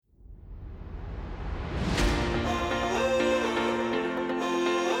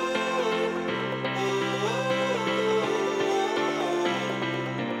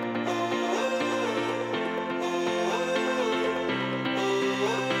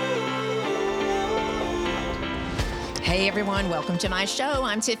Hey everyone, welcome to my show.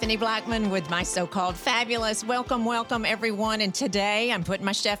 I'm Tiffany Blackman with my so-called fabulous. Welcome everyone. And today I'm putting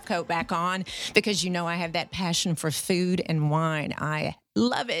my chef coat back on because you know I have that passion for food and wine. I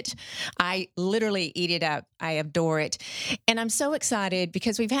love it. I literally eat it up. I adore it. And I'm so excited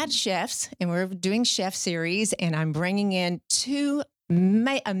because we've had chefs and we're doing chef series and I'm bringing in two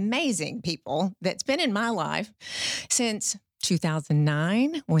amazing people that's been in my life since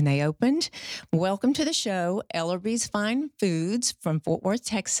 2009 when they opened. Welcome to the show, Ellerby's Fine Foods from Fort Worth,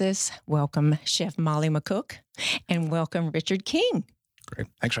 Texas. Welcome, Chef Molly McCook, and welcome, Richard King. Great.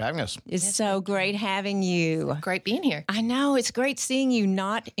 Thanks for having us. It's so great having you. Great being here. I know. It's great seeing you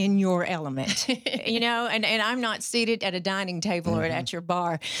not in your element, and I'm not seated at a dining table or at your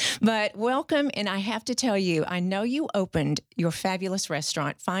bar, but welcome. And I have to tell you, I know you opened your fabulous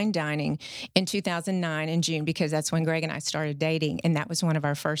restaurant, Fine Dining, in 2009 in June, because that's when Greg and I started dating. And that was one of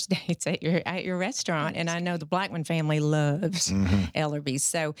our first dates at your restaurant. And I know the Blackman family loves Ellerby's.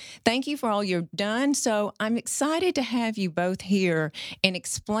 So thank you for all you've done. So I'm excited to have you both here and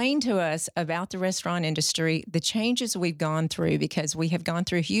explain to us about the restaurant industry, the changes we've gone through, because we have gone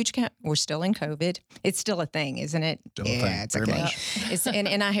through we're still in COVID. It's still a thing, isn't it? Still a thing, it's very okay. much.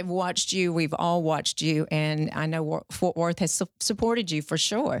 And I have watched you. We've all watched you. And I know Fort Worth has supported you for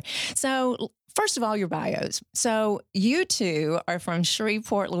sure. So first of all, your bios. So you two are from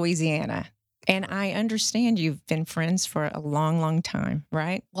Shreveport, Louisiana. And I understand you've been friends for a long, long time,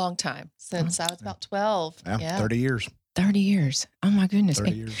 right? Long time, since I was about 12. Yeah, 30 years. 30 years. Oh, my goodness.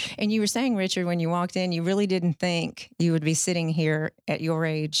 30 years. And you were saying, Richard, when you walked in, you really didn't think you would be sitting here at your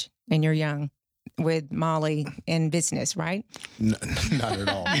age and you're young with Molly in business, right? No, not at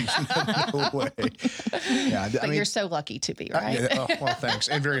all. No way. Yeah, But you're so lucky to be, right? Well, thanks.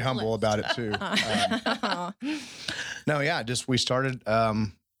 And very humble about it, too. We started,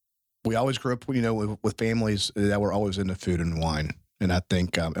 we always grew up, with families that were always into food and wine. And I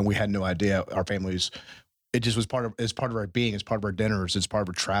think, and we had no idea our families, it just was part of our being. It's part of our dinners. It's part of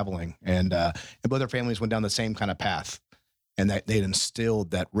our traveling. And both our families went down the same kind of path. And that they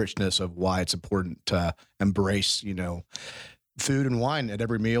instilled that richness of why it's important to embrace, food and wine at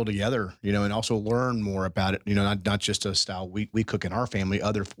every meal together, and also learn more about it, not just a style we cook in our family,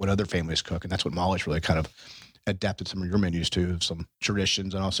 what other families cook. And that's what Molly's really kind of adapted some of your menus to, some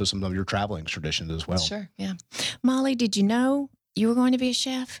traditions and also some of your traveling traditions as well. Sure, yeah. Molly, did you know you were going to be a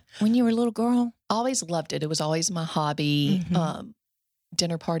chef when you were a little girl? Always loved it. It was always my hobby.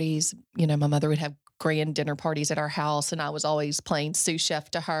 Dinner parties, my mother would have grand dinner parties at our house, and I was always playing sous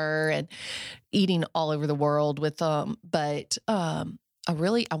chef to her and eating all over the world with them. But I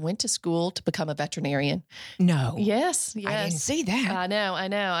went to school to become a veterinarian. No. Yes. I didn't see that. I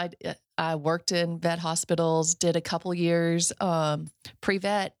know. I worked in vet hospitals, did a couple years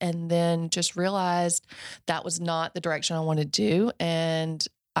pre-vet, and then just realized that was not the direction I wanted to do. And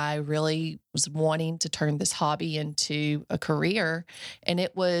I really was wanting to turn this hobby into a career. And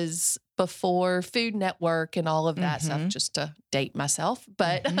it was before Food Network and all of that stuff, just to date myself.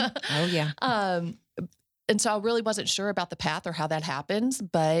 But Oh, yeah. and so I really wasn't sure about the path or how that happens.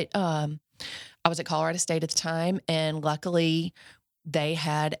 But I was at Colorado State at the time, and luckily they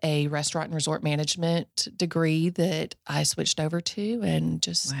had a restaurant and resort management degree that I switched over to and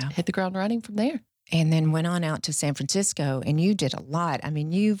just hit the ground running from there. And then went on out to San Francisco, and you did a lot. I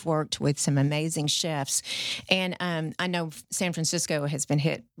mean, you've worked with some amazing chefs. And I know San Francisco has been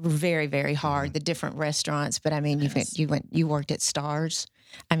hit very, very hard, the different restaurants. But I mean, you worked at Stars.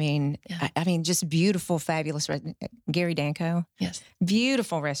 I mean, just beautiful, fabulous. Gary Danko. Yes.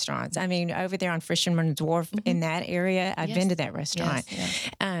 Beautiful restaurants. I mean, over there on Fisherman's Wharf in that area, I've been to that restaurant. Yes.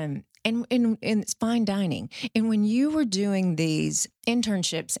 And it's fine dining. And when you were doing these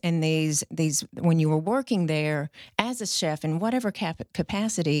internships and these when you were working there as a chef in whatever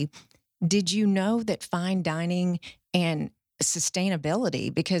capacity, did you know that fine dining and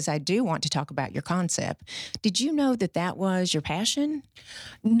sustainability, because I do want to talk about your concept, did you know that was your passion?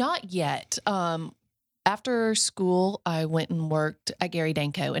 Not yet. After school, I went and worked at Gary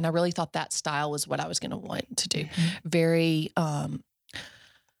Danko, and I really thought that style was what I was going to want to do. Very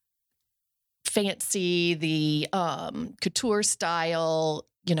fancy, the couture style,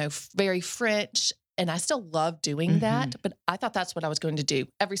 very French. And I still love doing that, but I thought that's what I was going to do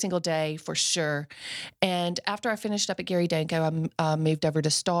every single day for sure. And after I finished up at Gary Danko, I moved over to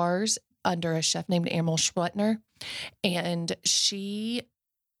Stars under a chef named Emil Schwetner. And she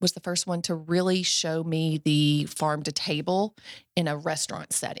was the first one to really show me the farm to table in a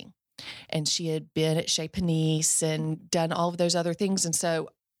restaurant setting. And she had been at Chez Panisse and done all of those other things. And so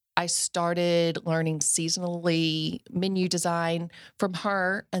I started learning seasonally menu design from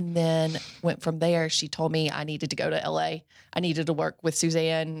her, and then went from there. She told me I needed to go to LA. I needed to work with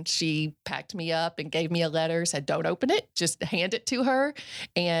Suzanne. She packed me up and gave me a letter, said, don't open it, just hand it to her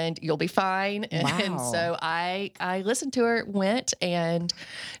and you'll be fine. And Wow. so I listened to her, went, and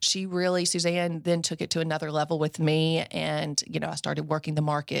Suzanne then took it to another level with me. And, I started working the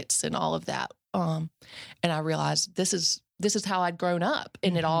markets and all of that. And I realized this is how I'd grown up,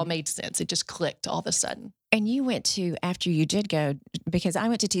 and it all made sense. It just clicked all of a sudden. And you went to, after you did go, because I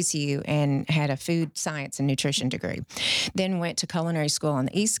went to TCU and had a food science and nutrition degree, then went to culinary school on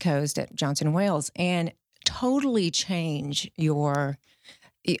the East Coast at Johnson Wales, and totally change your,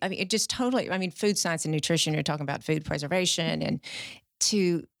 it just totally, food science and nutrition, you're talking about food preservation and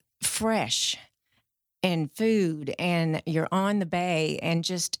to fresh and food, and you're on the bay, and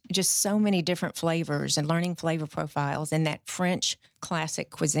just so many different flavors and learning flavor profiles and that French classic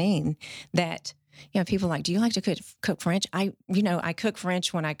cuisine that, people are like, do you like to cook French? I cook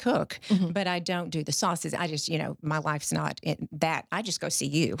French when I cook, but I don't do the sauces. I just, my life's not in that. I just go see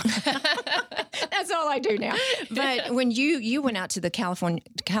you. That's all I do now. But when you went out to the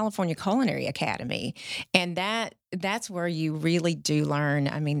California Culinary Academy, and that's where you really do learn,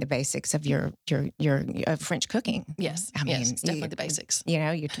 the basics of your French cooking. Yes. It's definitely the basics.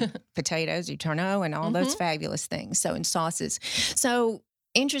 Your potatoes, your tourneau, and all those fabulous things. So, and sauces. So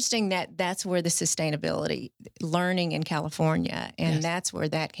interesting that's where the sustainability learning in California, and that's where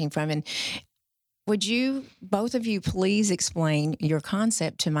that came from. And would you, both of you, please explain your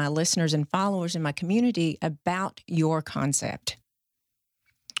concept to my listeners and followers in my community about your concept?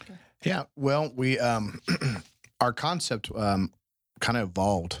 Yeah, well, we our concept kind of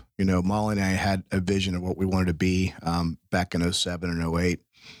evolved. Molly and I had a vision of what we wanted to be back in 2007 and 2008,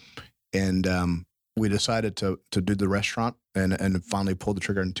 and we decided to do the restaurant and finally pulled the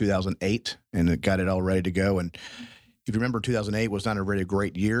trigger in 2008, and it got it all ready to go. And if you remember, 2008 was not a really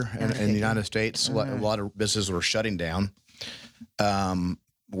great year in the United States. A lot of businesses were shutting down.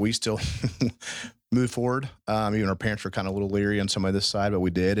 We still moved forward. Even our parents were kind of a little leery on some of this side, but we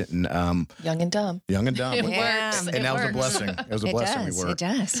did. And young and dumb. Young and dumb. It Yeah. works. And It that was a works. blessing. It was a blessing. Does, We were. It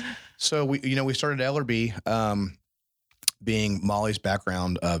does. So we started Ellerby, being Molly's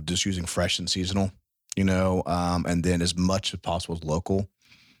background of just using fresh and seasonal, and then as much as possible as local.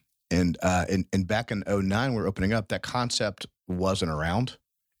 And back in 2009, we were opening up. That concept wasn't around.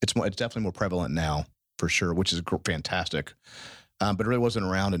 It's definitely more prevalent now, for sure, which is fantastic. But it really wasn't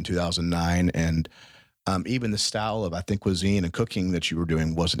around in 2009, and even the style of, I think, cuisine and cooking that you were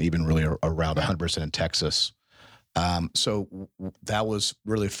doing wasn't even really around 100% in Texas. So that was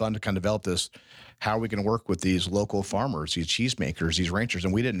really fun to kind of develop this. How are we going to work with these local farmers, these cheesemakers, these ranchers?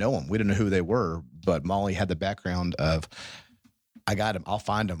 And we didn't know them. We didn't know who they were, but Molly had the background of, I got them. I'll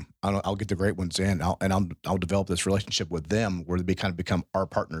find them. I'll get the great ones in. I'll develop this relationship with them where they kind of become our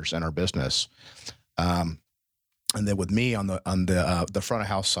partners in our business. And then with me on the front of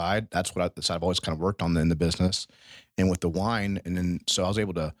house side, that's what I've always kind of worked on in the business, and with the wine. And then, so I was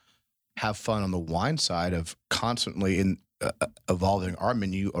able to have fun on the wine side of constantly evolving our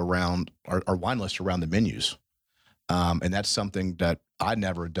menu around our wine list around the menus. And that's something that I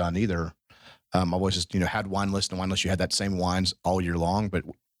never done either. I always just, had wine list. You had that same wines all year long, but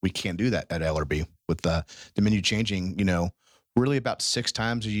we can't do that at Ellerby with the menu changing, really about 6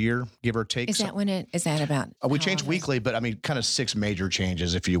 times a year, give or take. Is that about? We change weekly, but kind of 6 major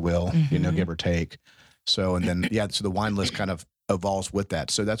changes, if you will, give or take. So, and then, so the wine list kind of evolves with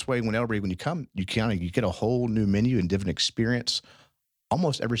that. So that's why when you come, you get a whole new menu and different experience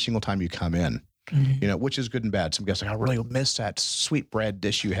almost every single time you come in, which is good and bad. Some guys are like, I really miss that sweetbread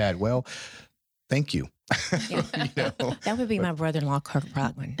dish you had. Well, thank you. Yeah. That would be my brother-in-law, Kirk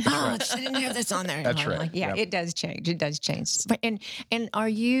Brockman. Oh, she didn't have this on there. That's right. Like, yeah, Yep. It does change. It does change. But, and are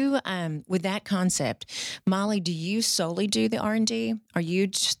you, with that concept, Molly, do you solely do the R&D? Are you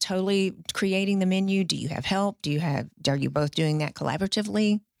just totally creating the menu? Do you have help? Are you both doing that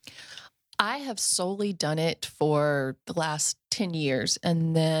collaboratively? I have solely done it for the last 10 years.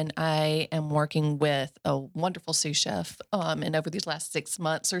 And then I am working with a wonderful sous chef. And over these last 6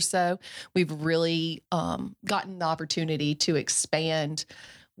 months or so, we've really gotten the opportunity to expand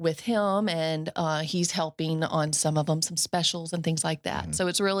with him. And he's helping on some of them, some specials and things like that. Mm-hmm. So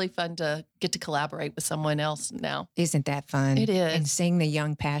it's really fun to get to collaborate with someone else now. Isn't that fun? It is. And seeing the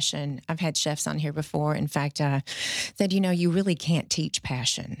young passion. I've had chefs on here before. In fact, said, you really can't teach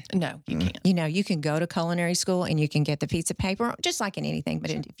passion. No, you can't. You can go to culinary school and you can get the piece of paper, just like in anything. But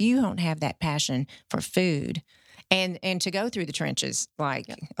if you don't have that passion for food and to go through the trenches, like,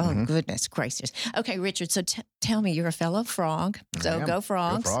 oh Mhm. goodness gracious. Okay, Richard. So tell me, you're a fellow frog. So am. go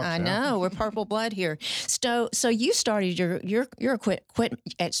frogs. Frogs, I yeah. know we're purple blood here. So you started your quit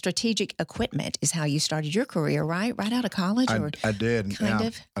at Strategic Equipment is how you started your career, right? Right out of college, or I did. kind yeah.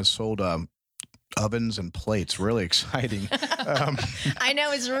 of. I sold ovens and plates. Really exciting. I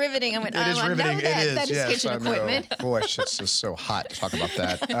know it's riveting. I went. It is I riveting. know that. It is. That is Yes, kitchen I know. equipment. Boy, it's just so hot to talk about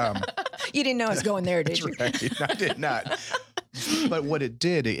that. You didn't know I was going there, did That's you? right. I did not. But what it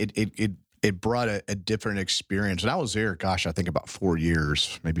did, it brought a different experience. And I was there, gosh, I think about 4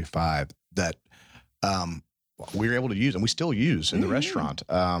 years, maybe 5, that we were able to use, and we still use in the restaurant.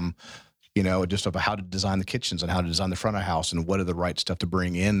 Just about how to design the kitchens and how to design the front of house and what are the right stuff to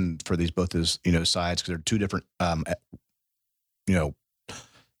bring in for both sides, because they're two different,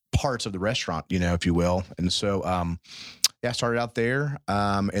 parts of the restaurant, if you will. And so, I started out there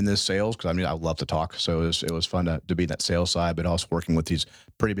in this sales because I love to talk, so it was fun to be in that sales side, but also working with these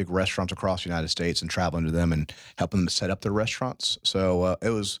pretty big restaurants across the United States and traveling to them and helping them set up their restaurants. So it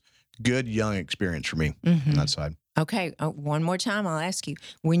was good young experience for me on that side. Okay, one more time, I'll ask you.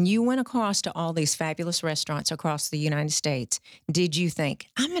 When you went across to all these fabulous restaurants across the United States, did you think,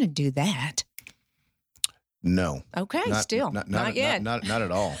 I'm going to do that? No. Okay, not yet. Not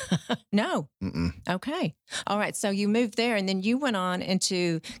at all. No. Mm-mm. Okay. All right. So you moved there, and then you went on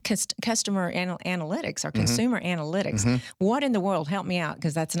into customer analytics or consumer analytics. Mhm. What in the world? Help me out,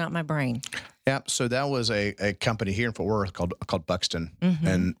 because that's not my brain. Yeah, so that was a company here in Fort Worth called Buxton, Mhm.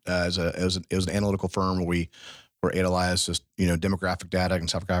 and it was an analytical firm where we were analyzed just demographic data and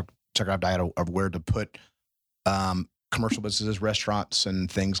psychographic data of where to put commercial businesses, restaurants,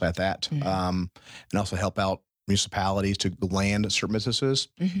 and things like that, and also help out municipalities to land certain businesses.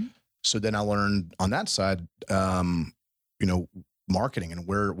 Mhm. So then I learned on that side, marketing and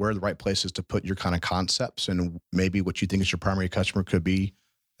where are the right places to put your kind of concepts, and maybe what you think is your primary customer could be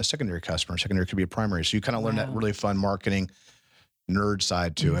a secondary customer. Secondary could be a primary. So you kind of learn that Wow. really fun marketing nerd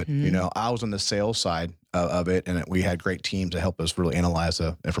side to it. I was on the sales side of it, and we had great teams to help us really analyze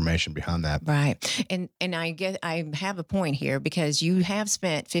the information behind that. Right. And I have a point here, because you have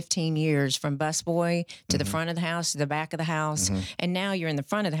spent 15 years from busboy to the front of the house, to the back of the house, and now you're in the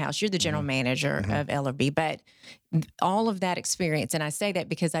front of the house. You're the general manager of LRB, but all of that experience, and I say that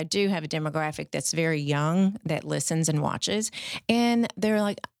because I do have a demographic that's very young that listens and watches, and they're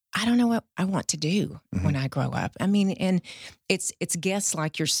like, I don't know what I want to do when I grow up. And it's guests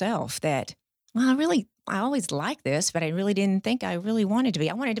like yourself that, well, I always liked this, but I really didn't think I really wanted to be.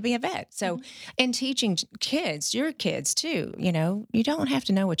 I wanted to be a vet. So, and teaching kids, your kids too, you don't have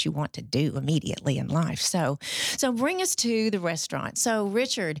to know what you want to do immediately in life. So bring us to the restaurant. So,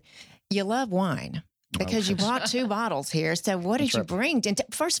 Richard, you love wine, because you brought 2 bottles here. So what did you bring? And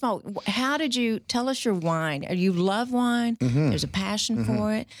first of all, how did you tell us your wine? You love wine. There's a passion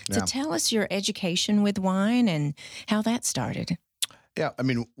for it. So tell us your education with wine and how that started. Yeah,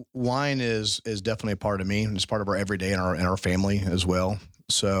 wine is definitely a part of me. It's part of our everyday in our family as well.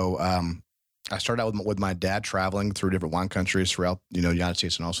 So I started out with my dad traveling through different wine countries throughout the United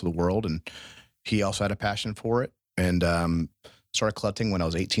States and also the world, and he also had a passion for it. And started collecting when I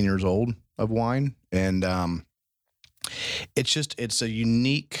was 18 years old of wine, and it's a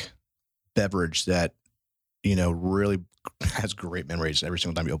unique beverage that really has great memories every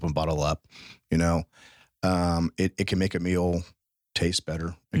single time you open a bottle up. It can make a meal taste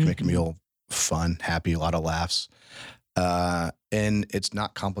better. It can make a meal fun, happy, a lot of laughs, and it's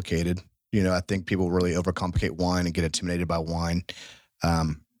not complicated. I think people really overcomplicate wine and get intimidated by wine.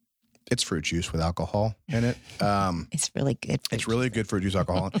 It's fruit juice with alcohol in it. It's really good. It's really good fruit juice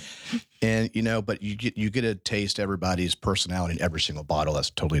alcohol, and but you get to taste everybody's personality in every single bottle. That's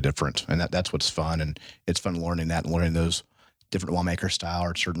totally different, and that's what's fun. And it's fun learning that and learning those different winemaker style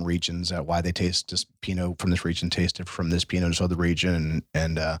or certain regions, why they taste this Pinot from this region, taste it from this Pinot in this other region,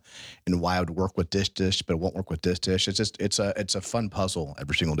 and why I would work with this dish, but it won't work with this dish. It's a fun puzzle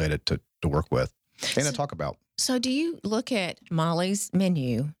every single day to work with and to talk about. So do you look at Molly's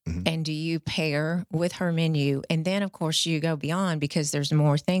menu and do you pair with her menu? And then, of course, you go beyond because there's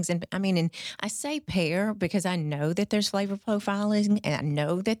more things. And I say pair because I know that there's flavor profiling and I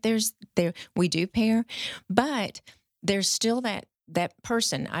know that we do pair, but there's still that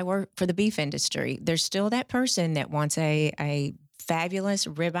person. I work for the beef industry. There's still that person that wants a fabulous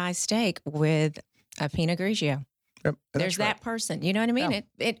ribeye steak with a Pinot Grigio. Yep, there's that right. person. You know what I mean?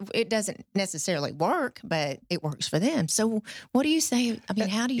 Yeah. It doesn't necessarily work, but it works for them. So what do you say?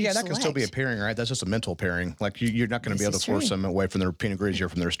 How do you that select? can still be a pairing, right? That's just a mental pairing. Like you're not going to be able to force them away from their Pinot Grigio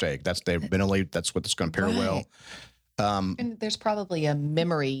from their steak. They've been elite. That's what's going to pair well. And there's probably a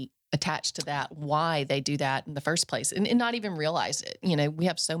memory attached to that, why they do that in the first place, and not even realize it. We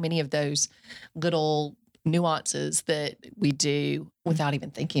have so many of those little nuances that we do without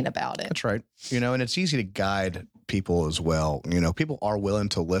even thinking about it. That's right. And it's easy to guide people as well. People are willing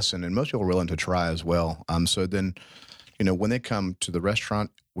to listen, and most people are willing to try as well. So then, when they come to the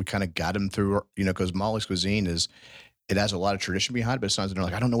restaurant, we kind of guide them through, because Molly's Cuisine it has a lot of tradition behind it, but sometimes they're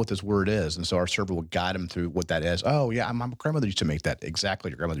like, I don't know what this word is. And so our server will guide them through what that is. Oh, yeah, my grandmother used to make that. Exactly.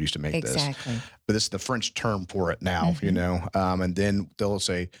 Your grandmother used to make this. Exactly. But it's the French term for it now, and then they'll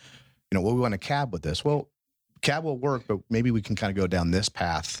say, well, we want a cab with this. Well, cab will work, but maybe we can kind of go down this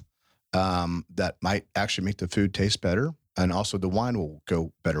path that might actually make the food taste better. And also the wine will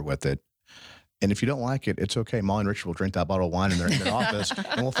go better with it. And if you don't like it, it's okay. Molly and Richard will drink that bottle of wine in their office,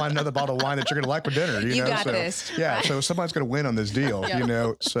 and we'll find another bottle of wine that you're going to like for dinner. You got so, this. Yeah, right. So somebody's going to win on this deal,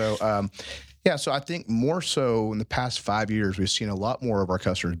 So, so I think more so in the past 5 years, we've seen a lot more of our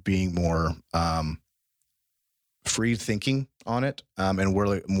customers being more free thinking on it and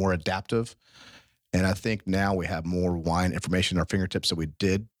really more adaptive. And I think now we have more wine information at our fingertips than we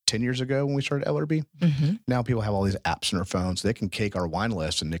did 10 years ago when we started Ellerby. Mm-hmm. Now people have all these apps on their phones. They can take our wine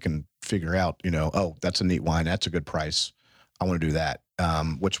list and they can figure out, oh, that's a neat wine. That's a good price. I want to do that,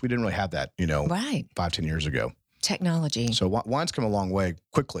 which we didn't really have that, right. 5-10 years ago. Technology. So wine's come a long way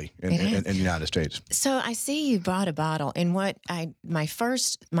quickly in the United States. So I see you brought a bottle, and my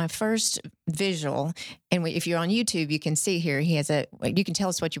first visual, and if you're on YouTube, you can see here you can tell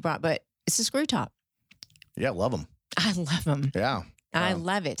us what you brought, but it's a screw top. Yeah, love them. I love them. Yeah. I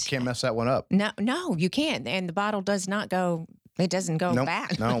love it. Can't mess that one up. No, you can't. And the bottle does not go. It doesn't go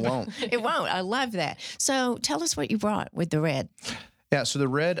bad. No, it won't. It won't. I love that. So tell us what you brought with the red. Yeah. So the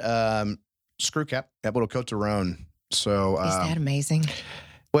red screw cap, that little Cote d'Aron. So is that amazing?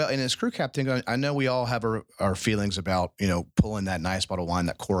 Well, in a screw cap thing, I know we all have our feelings about, pulling that nice bottle of wine,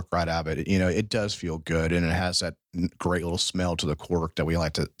 that cork right out of it. It does feel good, and it has that great little smell to the cork that we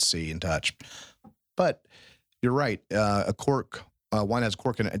like to see and touch. But you're right. A cork, wine has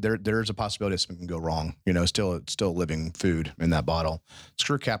cork in it. There is a possibility that something can go wrong. It's still living food in that bottle.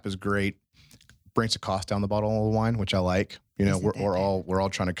 Screw cap is great. Brings the cost down the bottle of wine, which I like. We're all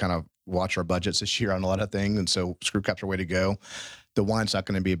trying to kind of watch our budgets this year on a lot of things, and so screw caps are a way to go. The wine's not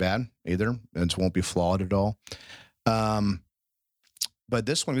going to be bad either. It won't be flawed at all. But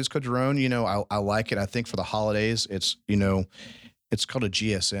this one, this Cote d'Aron, I like it. I think for the holidays, it's called a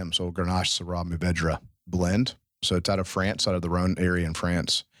GSM, so Grenache Syrah Mourvedre blend. So it's out of France, out of the Rhone area in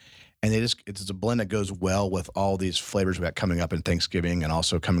France. And it's a blend that goes well with all these flavors we got coming up in Thanksgiving and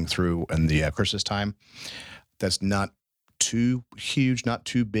also coming through in the Christmas time. That's not too huge, not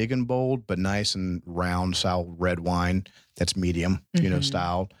too big and bold, but nice and round style red wine that's medium,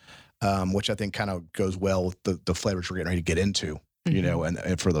 style, which I think kind of goes well with the flavors we're getting ready to get into,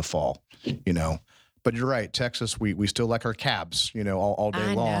 and for the fall, But you're right, Texas, we still like our cabs, all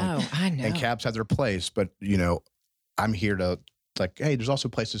day long. I know. And cabs have their place, but I'm here to hey, there's also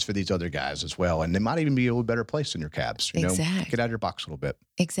places for these other guys as well, and they might even be a little better place than your cabs. Exactly. Get out of your box a little bit.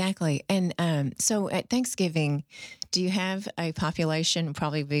 Exactly. And so at Thanksgiving, do you have a population,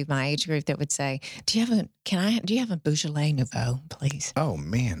 probably be my age group, that would say, do you have a Beaujolais Nouveau, please? Oh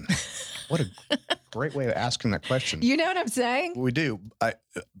man, what a great way of asking that question. You know what I'm saying? We do.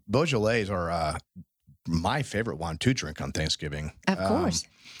 Beaujolais are my favorite wine to drink on Thanksgiving. Of course.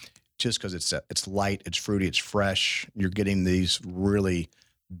 Just because it's light, it's fruity, it's fresh. You're getting these really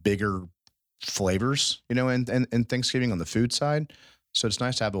bigger flavors, in Thanksgiving on the food side. So it's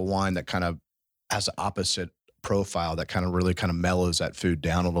nice to have a wine that kind of has the opposite profile that kind of really kind of mellows that food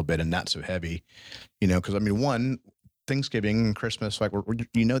down a little bit and not so heavy, because Thanksgiving and Christmas,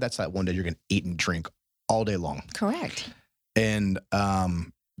 that's that one day you're going to eat and drink all day long. Correct. And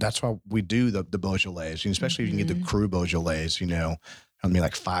that's why we do the Beaujolais, especially if you can get the Cru Beaujolais,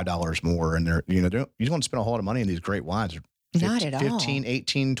 like $5 more. And you don't want to spend a whole lot of money on these great wines. Not at all. 15,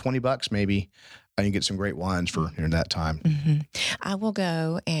 18, $20 maybe. And you get some great wines for that time. Mm-hmm. I will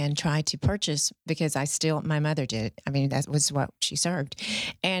go and try to purchase, because my mother did. I mean, that was what she served.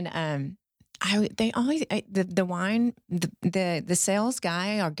 And they always, the wine, the sales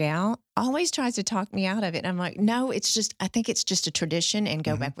guy or gal always tries to talk me out of it. And I'm like, no, I think it's just a tradition. And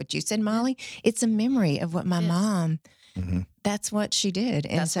go back what you said, Molly. It's a memory of what my mom, that's what she did.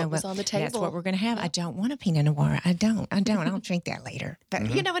 And that's what was on the table. That's what we're going to have. I don't want a Pinot Noir. I don't. I'll drink that later. But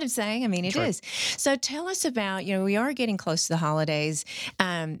you know what I'm saying? I mean, it is. So tell us about, we are getting close to the holidays.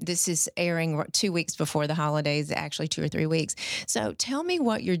 This is airing 2 weeks before the holidays, actually 2 or 3 weeks. So tell me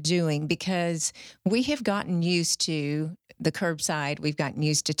what you're doing, because we have gotten used to the curbside. We've gotten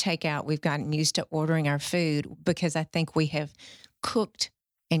used to takeout. We've gotten used to ordering our food, because I think we have cooked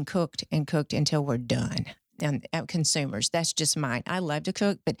and cooked until we're done. And consumers, that's just mine. I love to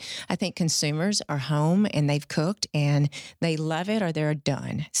cook, but I think consumers are home and they've cooked and they love it or they're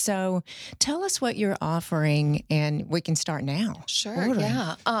done. So tell us what you're offering and we can start now. Sure. Ordering.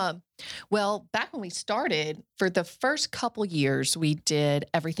 Yeah. Well, back when we started, for the first couple years, we did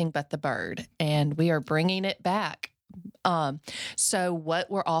everything but the bird, and we are bringing it back. So what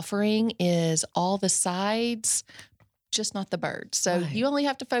we're offering is all the sides, just not the bird. So Right. you only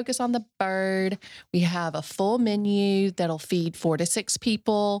have to focus on the bird. We have a full menu that'll feed 4 to 6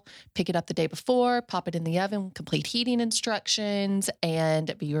 people. Pick it up the day before, pop it in the oven, complete heating instructions,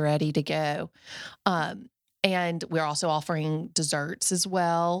 and be ready to go. And we're also offering desserts as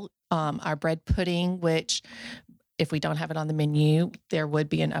well. Our bread pudding, which if we don't have it on the menu, there would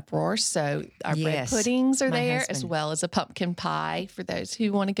be an uproar. So our bread Yes. puddings are My there, as husband. well as a pumpkin pie for those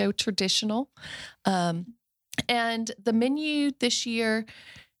who want to go traditional. And the menu this year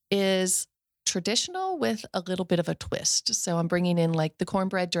is traditional with a little bit of a twist. So I'm bringing in like the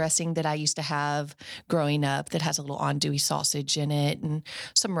cornbread dressing that I used to have growing up that has a little andouille sausage in it, and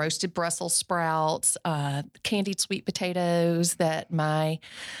some roasted Brussels sprouts, candied sweet potatoes that my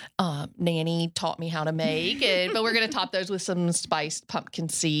nanny taught me how to make. But we're going to top those with some spiced pumpkin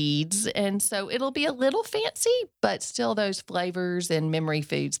seeds. And so it'll be a little fancy, but still those flavors and memory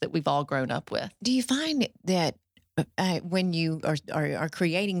foods that we've all grown up with. Do you find that when you are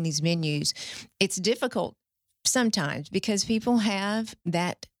creating these menus, it's difficult sometimes because people have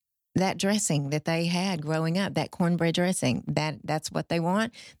that dressing that they had growing up, that cornbread dressing, that's what they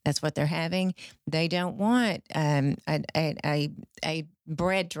want. That's what they're having. They don't want a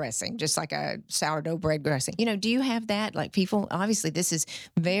bread dressing, just like a sourdough bread dressing. Do you have that? Like people, obviously this is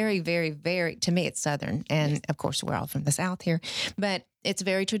very, very, very, to me, it's Southern. And of course we're all from the South here, but it's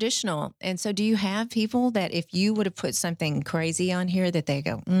very traditional. And so do you have people that if you would have put something crazy on here that they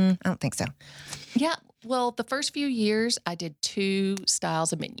go, I don't think so? Yeah. Well, the first few years I did 2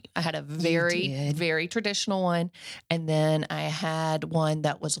 styles of menu. I had a very, did. very traditional one. And then I had one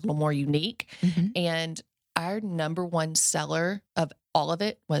that was a little more unique. Mm-hmm. And our number one seller of all of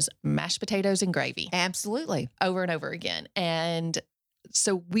it was mashed potatoes and gravy Absolutely. over and over again. And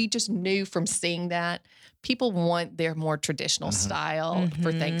so we just knew from seeing that people want their more traditional style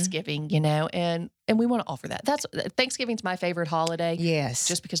for Mhm. Thanksgiving, and we want to offer that. Thanksgiving's my favorite holiday. Yes.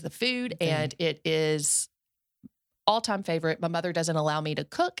 Just because of the food, Food. and it is all-time favorite. My mother doesn't allow me to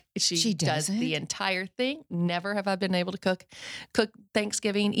cook. She does doesn't? the entire thing. Never have I been able to cook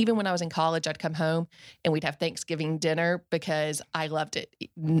Thanksgiving. Even when I was in college, I'd come home and we'd have Thanksgiving dinner because I loved it.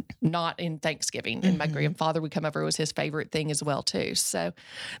 Not in Thanksgiving. And my Mhm. grandfather would come over. It was his favorite thing as well, too. So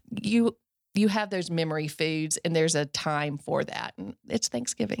you have those memory foods, and there's a time for that. And it's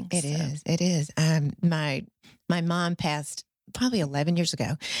Thanksgiving. It is. It is. My mom passed probably 11 years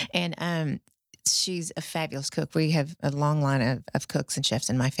ago, and she's a fabulous cook. We have a long line of cooks and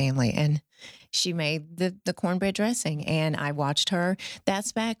chefs in my family, and she made the cornbread dressing, and I watched her.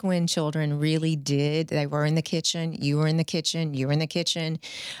 That's back when children really did. They were in the kitchen. You were in the kitchen. You were in the kitchen.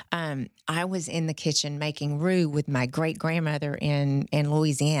 I was in the kitchen making roux with my great grandmother in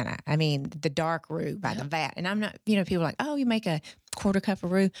Louisiana. I mean, the dark roux by the vat. And I'm not, people are like, oh, you make a quarter cup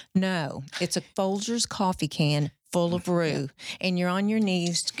of roux. No, it's a Folgers coffee can full of roux, and you're on your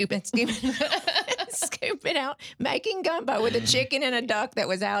knees scooping it out, making gumbo with a chicken and a duck that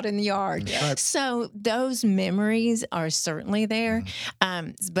was out in the yard. Right. So those memories are certainly there.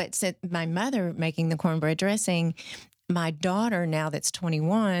 But since my mother making the cornbread dressing, my daughter, now that's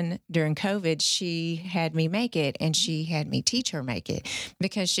 21, during COVID, she had me make it, and she had me teach her make it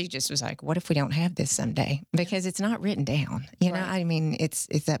because she just was like, what if we don't have this someday? Because it's not written down, Right. I mean, it's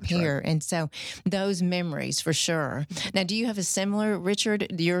up here. right. And so those memories for sure. Now, do you have a similar, Richard,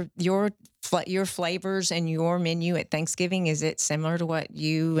 your flavors and your menu at Thanksgiving, is it similar to what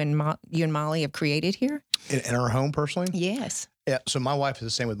you and Molly have created here? In our home, personally? Yes. Yeah. So my wife is the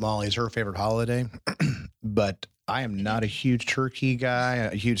same with Molly. It's her favorite holiday, but I am not a huge turkey guy,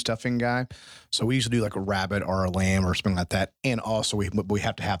 a huge stuffing guy. So we used to do like a rabbit or a lamb or something like that. And also we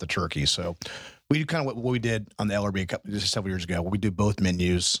have to have the turkey. So we do kind of what we did on the LRB just several years ago. We do both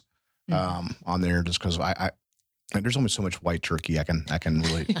menus on there just because there's only so much white turkey I can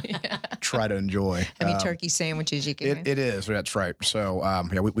really try to enjoy. I mean, turkey sandwiches you can. It is. That's right. So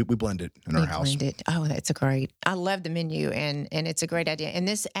we blend it in our house. Blend it. Oh, that's great. I love the menu, and it's a great idea. And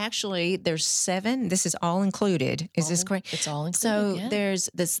this actually, there's 7. This is all included. Is this great? It's all included. So yeah.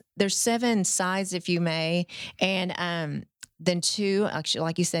 there's 7 sides, if you may, and then 2, actually,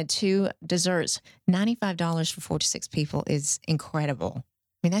 like you said, 2 desserts. $95 for 4 to 6 people is incredible.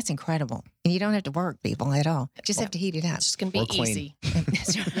 mean, that's incredible. And you don't have to work, people, at all. Just have to heat it up. It's just going to Or be clean. easy.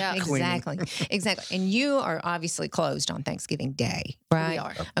 Yeah, exactly. Exactly. And you are obviously closed on Thanksgiving Day, right? We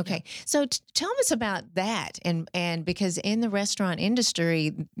are. Okay. So tell us about that. And because in the restaurant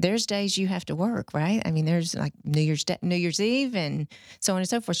industry, there's days you have to work, right? I mean, there's like New Year's Eve and so on and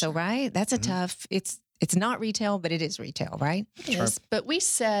so forth. So, right? That's a tough, it's not retail, but it is retail, right? It is. But we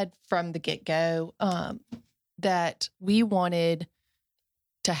said from the get-go that we wanted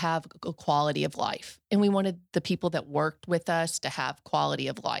to have a quality of life. And we wanted the people that worked with us to have quality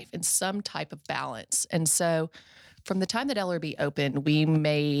of life and some type of balance. And so from the time that LRB opened, we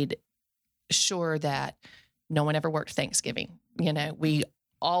made sure that no one ever worked Thanksgiving. You know, we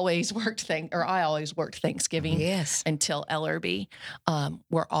always worked I always worked Thanksgiving Yes. until LRB.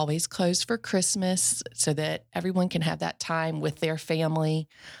 We're always closed for Christmas so that everyone can have that time with their family.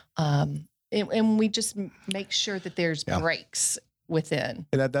 And we just make sure that there's breaks within.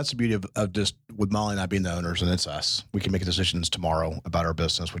 And that's the beauty of just with Molly and I being the owners, and it's us. We can make decisions tomorrow about our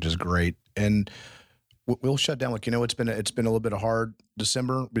business, which is great. And we'll shut down. Like, it's been a little bit of hard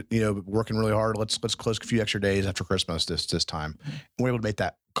December, but, working really hard. Let's close a few extra days after Christmas this time. And we're able to make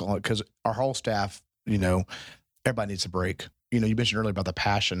that call because our whole staff, everybody needs a break. You mentioned earlier about the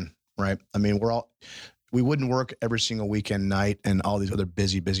passion, right? I mean, we wouldn't work every single weekend night and all these other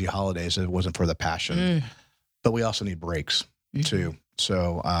busy holidays if it wasn't for the passion. But we also need breaks too.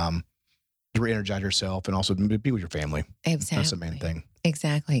 So to re-energize yourself and also be with your family. Exactly. That's the main thing.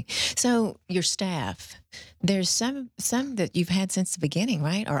 Exactly. So your staff, there's some that you've had since the beginning,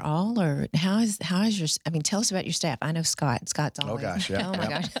 right? Or all, or how is your? I mean, tell us about your staff. I know Scott. Scott's always. Oh gosh, yeah. Oh my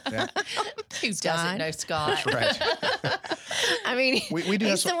gosh. Yeah. Who Scott? doesn't know Scott? Right. I mean, we do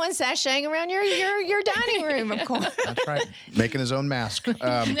he's have the one sashaying around your dining room, of course. That's right. Making his own mask.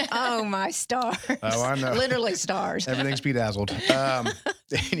 Oh my stars! Oh, I know. Literally stars. Everything's bedazzled.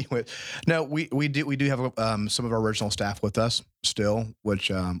 Anyway, no, we do have some of our original staff with us still,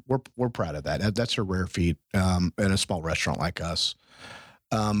 which we're proud of that. That's a rare feat in a small restaurant like us.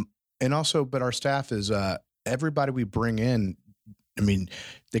 And also, but our staff is everybody we bring in. I mean,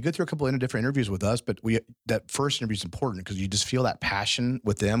 they go through a couple of different interviews with us, but that first interview is important because you just feel that passion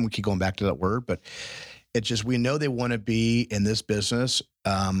with them. We keep going back to that word, but it's just we know they want to be in this business,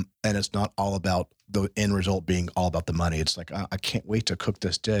 and it's not all about the end result being all about the money. It's like I can't wait to cook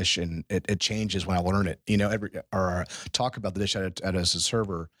this dish, and it changes when I learn it. Or talk about the dish as a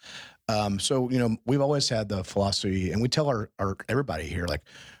server. So we've always had the philosophy, and we tell our everybody here, like,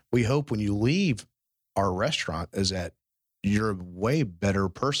 we hope when you leave our restaurant is that you're a way better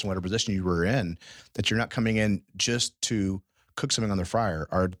person, whatever position you were in, that you're not coming in just to cook something on the fryer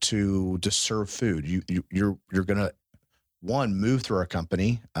or to serve food. You're gonna move through our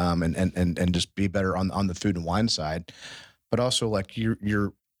company and just be better on the food and wine side, but also like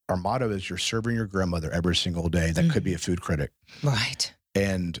our motto is you're serving your grandmother every single day. That could be a food critic, Right.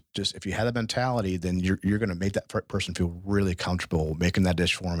 and just if you have that mentality, then you're going to make that person feel really comfortable making that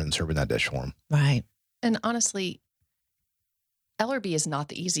dish for them and serving that dish for them. Right. And honestly, LRB is not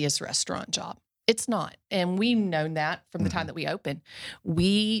the easiest restaurant job. It's not. And we've known that from the time that we opened.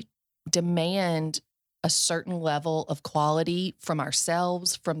 We demand a certain level of quality from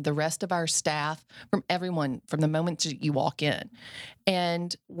ourselves, from the rest of our staff, from everyone, from the moment that you walk in.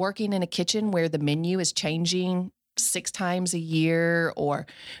 And working in a kitchen where the menu is changing 6 times a year, or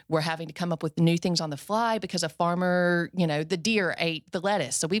we're having to come up with new things on the fly because a farmer, the deer ate the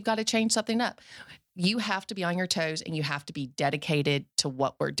lettuce. So we've got to change something up. You have to be on your toes and you have to be dedicated to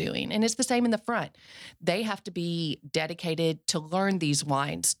what we're doing. And it's the same in the front. They have to be dedicated to learn these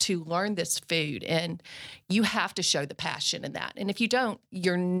wines, to learn this food. And you have to show the passion in that. And if you don't,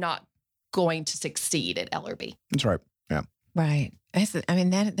 you're not going to succeed at LRB. That's right. Yeah. Right.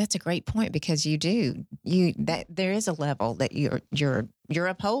 That's a great point because there is a level that you're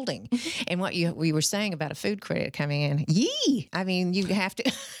upholding. And what we were saying about a food critic coming in, you have to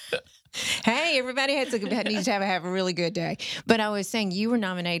hey, everybody needs to have a really good day. But I was saying you were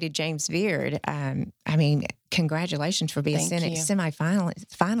nominated James Beard. Congratulations for being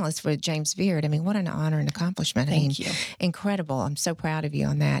semi-finalist with James Beard. I mean, what an honor and accomplishment. Thank you. Incredible. I'm so proud of you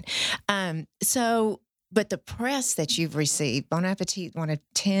on that. But the press that you've received, Bon Appetit went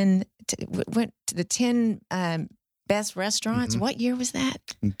to the 10 best restaurants. What year was that?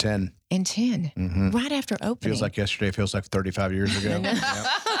 10. In 10. Mm-hmm. Right after opening. Feels like yesterday. Feels like 35 years ago.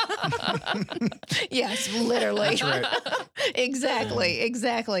 Yes, literally. That's right.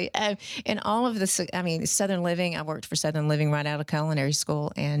 Exactly. And all of this, Southern Living, I worked for Southern Living right out of culinary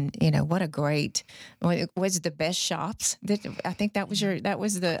school. And, what a great, was the best shops. I think that was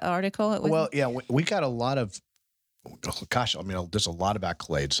the article. We got a lot of gosh, I mean, there's a lot of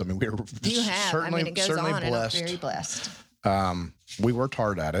accolades. I mean, we were You have. certainly, I mean, it goes certainly on. blessed. Very blessed. We worked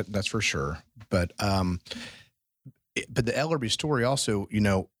hard at it, that's for sure. But the Ellerby story also,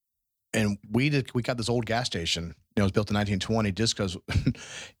 and we got this old gas station. It was built in 1920 just because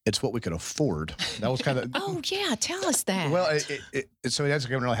it's what we could afford. That was kind of. Oh yeah, tell us that. Well, so that's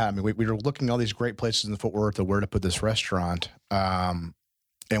going to really happen. We were looking at all these great places in Fort Worth of where to put this restaurant, and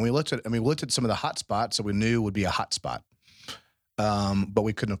we looked at some of the hot spots that we knew would be a hot spot, but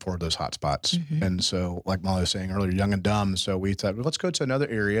we couldn't afford those hot spots. Mm-hmm. And so, like Molly was saying earlier, young and dumb. So we thought, well, let's go to another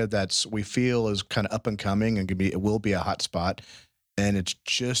area we feel is kind of up and coming and it will be a hot spot, and it's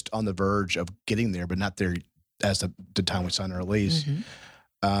just on the verge of getting there, but not there as the time we signed our lease.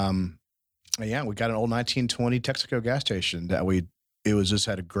 Mm-hmm. Yeah, we got an old 1920 Texaco gas station that it was just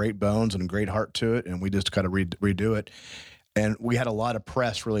had a great bones and a great heart to it, and we just got to redo it. And we had a lot of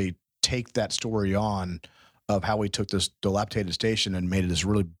press really take that story on of how we took this dilapidated station and made it this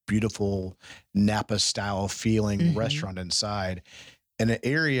really beautiful Napa style feeling restaurant inside. In an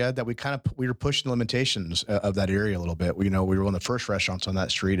area that we were pushing the limitations of that area a little bit. We were one of the first restaurants on that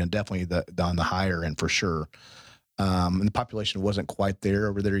street, and definitely on the higher end for sure. And the population wasn't quite there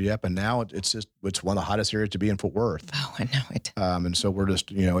over there yet, but now it's one of the hottest areas to be in Fort Worth. Oh, I know it. And so we're just,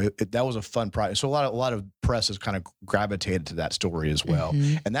 that was a fun project. So a lot of press has kind of gravitated to that story as well.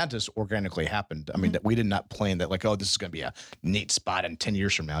 And that just organically happened. I mean, we did not plan that like, oh, this is going to be a neat spot in 10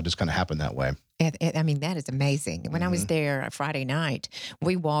 years from now. It just kind of happened that way. I mean, that is amazing. When I was there Friday night,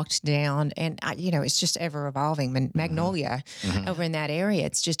 we walked down, and it's just ever evolving. Magnolia over in that area,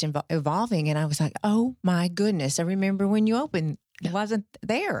 it's just evolving. And I was like, oh my goodness! I remember when you opened, it wasn't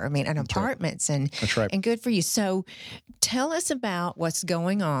there. I mean, and apartments That's right. and good for you. So, tell us about what's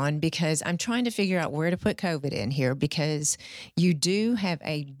going on, because I'm trying to figure out where to put COVID in here, because you do have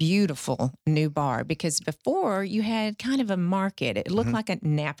a beautiful new bar. Because before you had kind of a market, it looked like a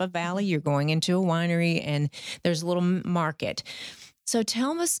Napa Valley. You're going into a winery, and there's a little market. So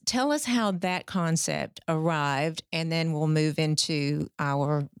tell us how that concept arrived, and then we'll move into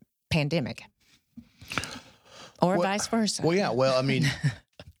our pandemic. Or vice versa. Well, yeah. Well, I mean,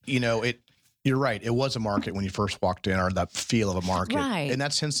 you're right. It was a market when you first walked in, or that feel of a market. Right. And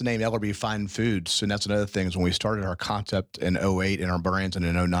that's hence the name Ellerby Fine Foods. And that's another thing is when we started our concept in 2008 and our brands in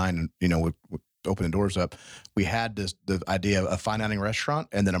 2009, and, we opened the doors up, we had the idea of a fine dining restaurant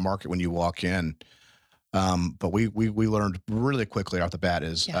and then a market when you walk in. But we learned really quickly off the bat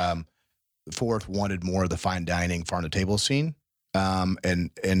is Fort Worth wanted more of the fine dining farm to table scene.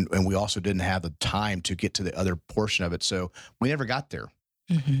 And we also didn't have the time to get to the other portion of it. So we never got there.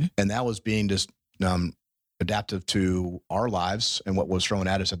 And that was being just adaptive to our lives and what was thrown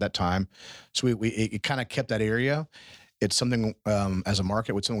at us at that time. So it kind of kept that area. It's something as a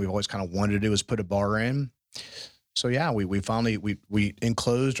market, something we've always kind of wanted to do is put a bar in. So yeah, we finally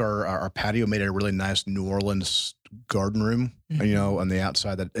enclosed our patio, made it a really nice New Orleans garden room, on the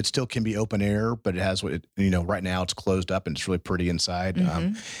outside. That it still can be open air, but it has right now it's closed up and it's really pretty inside.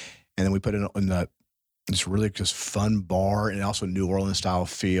 And then we put it in this really just fun bar and also New Orleans style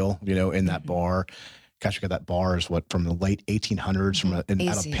feel, in that bar. Gosh, we got that bar is from the late 1800s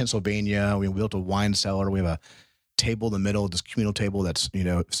out of Pennsylvania. We built a wine cellar. We have a table in the middle, this communal table that's,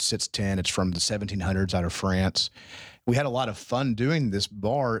 sits 10. It's from the 1700s out of France. We had a lot of fun doing this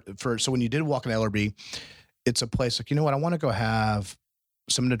bar so when you did walk in Ellerby, it's a place like, I want to go have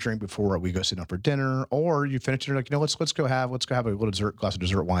something to drink before we go sit down for dinner, or you finish dinner, like, let's go have a little glass of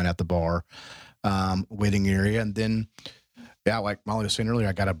dessert wine at the bar, waiting area. And then, yeah, like Molly was saying earlier,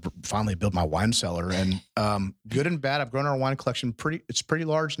 I got to finally build my wine cellar, and good and bad. I've grown our wine collection it's pretty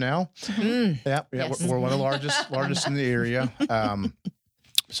large now. Yeah. Yes. We're one of the largest in the area.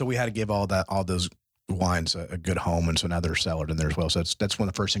 So we had to give all those wines a good home, and so now they're cellared in there as well. So that's one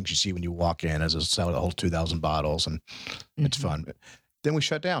of the first things you see when you walk in, is a cellar that holds 2,000 bottles, and it's fun. Then we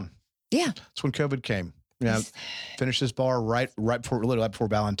shut down. Yeah, that's when COVID came. Finished this bar right before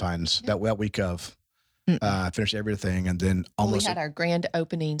Valentine's, that week of. Finished everything, and then we had our grand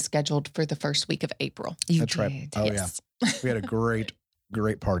opening scheduled for the first week of April. That's right. Oh yes. Yeah, we had a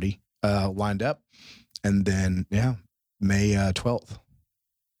great party lined up, and then May 12th,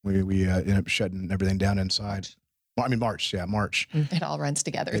 we ended up shutting everything down inside. Well, I mean March. Yeah, March. It all runs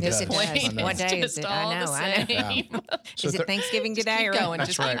together at this point. What day is it? I know. Yeah. So is it Thanksgiving today? Keep going.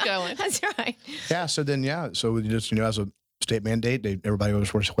 Just keep going. That's right. Yeah. So then, so we just as a state mandate, everybody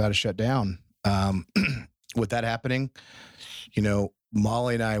was allowed to shut down. With that happening,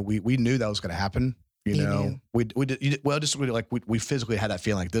 Molly and I, we knew that was going to happen. You You know, knew. we did well. Just we physically had that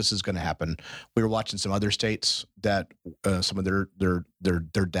feeling like this is going to happen. We were watching some other states that some of their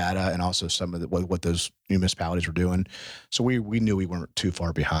data and also some of what those municipalities were doing. So we knew we weren't too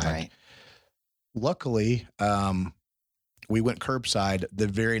far behind. Right. Luckily, we went curbside the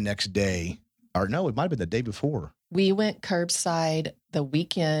very next day, or no, it might have been the day before, We went curbside the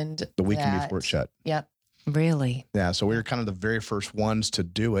weekend. before it shut. Yep. Really? Yeah, so we were kind of the very first ones to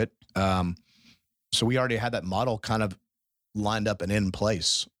do it. So we already had that model kind of lined up and in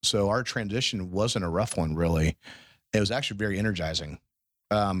place. So our transition wasn't a rough one, really. It was actually very energizing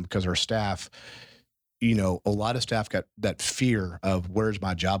because our staff, a lot of staff got that fear of where's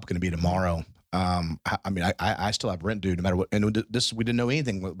my job going to be tomorrow. I still have rent due no matter what. And we didn't know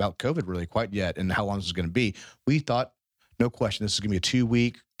anything about COVID really quite yet and how long this was going to be. We thought, no question, this is going to be a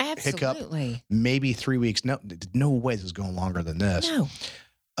 2-week hiccup, Absolutely. maybe 3 weeks. No way this is going longer than this. No.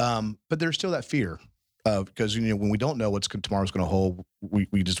 But there's still that fear because when we don't know what's tomorrow's going to hold,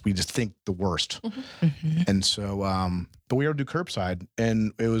 we just think the worst. Mhm. And so, but we were to do curbside,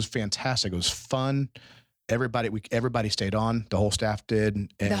 and it was fantastic. It was fun. Everybody stayed on. The whole staff did.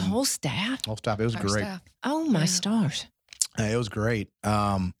 And The whole staff? It was Our great. staff. Oh, my Yeah. stars. It was great.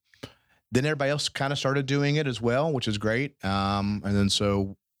 Then everybody else kind of started doing it as well, which is great. And then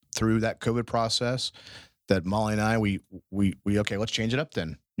so through that COVID process, that Molly and I, we okay, let's change it up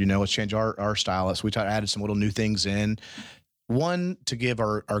then. Let's change our style. So we added some little new things in. One, to give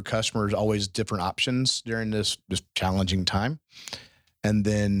our customers always different options during this challenging time. And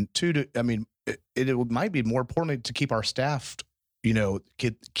then two, it might be more importantly to keep our staff,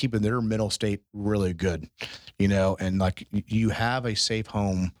 keeping their mental state really good, and like you have a safe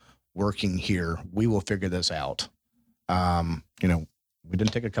home working here. We will figure this out. We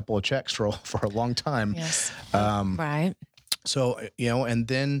didn't take a couple of checks for a long time. Yes. Right. So, and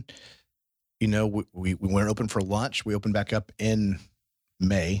then, we weren't open for lunch. We opened back up in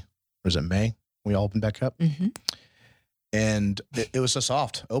May. Was it May? We all opened back up. Mm-hmm. And it was a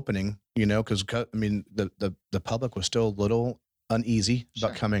soft opening, because, the public was still a little uneasy about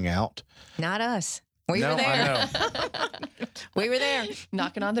Sure. coming out. Not us. We No, were I there. We were there.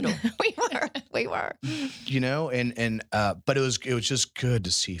 Knocking on the door. We were. But it was just good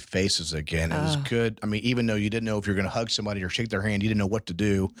to see faces again. It was good. Even though you didn't know if you're going to hug somebody or shake their hand, you didn't know what to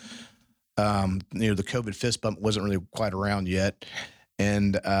do. The COVID fist bump wasn't really quite around yet.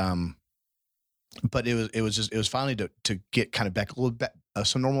 And, but it was finally to get kind of back a little bit,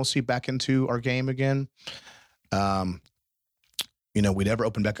 some normalcy back into our game again. We never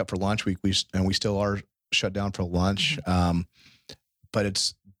opened back up for lunch. We still are shut down for lunch. But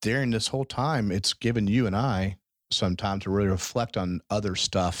it's during this whole time, it's given you and I some time to really reflect on other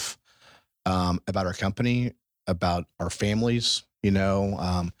stuff, about our company, about our families,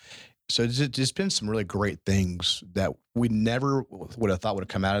 so it's just been some really great things that we never would have thought would have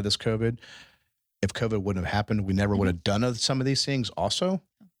come out of this COVID. If COVID wouldn't have happened, we never would have done some of these things also.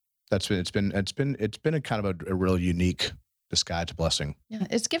 It's been a kind of a real unique disguised blessing. Yeah.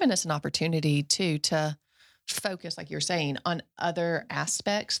 It's given us an opportunity too to focus, like you're saying, on other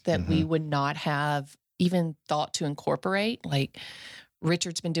aspects that we would not have even thought to incorporate. Like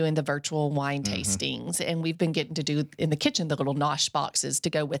Richard's been doing the virtual wine tastings, and we've been getting to do in the kitchen the little nosh boxes to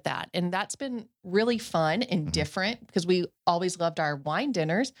go with that. And that's been really fun and different because we always loved our wine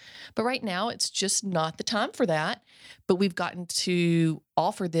dinners. But right now, it's just not the time for that. But we've gotten to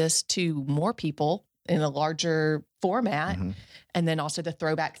offer this to more people in a larger format. And then also the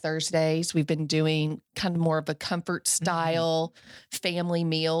Throwback Thursdays. We've been doing kind of more of a comfort style family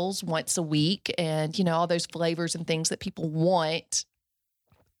meals once a week, and, all those flavors and things that people want,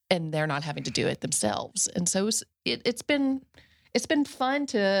 and they're not having to do it themselves. And so it's been fun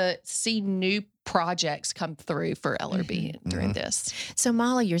to see new projects come through for LRB during this. So,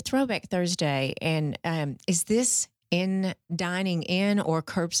 Molly, your Throwback Thursday, and is this in dining in or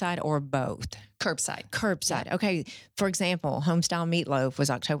curbside or both? Curbside. Curbside. Okay. For example, Homestyle Meatloaf was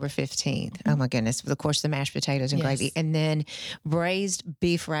October 15th. Oh my goodness. Of course, the mashed potatoes and Yes. gravy. And then braised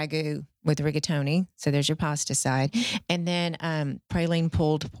beef ragu with rigatoni. So there's your pasta side. And then praline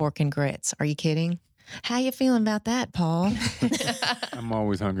pulled pork and grits. Are you kidding? How you feeling about that, Paul? I'm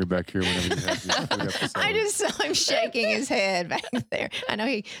always hungry back here whenever you have these food episodes. I just saw him shaking his head back there. I know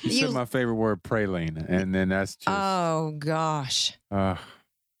You said my favorite word, praline, and then that's just. Oh gosh.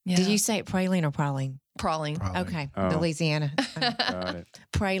 Yeah. Did you say it praline or praline? Praline? Okay. Oh. Louisiana. Got it.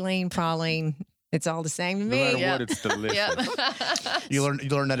 Praline. It's all the same to No me. matter what, it's delicious. Yep. You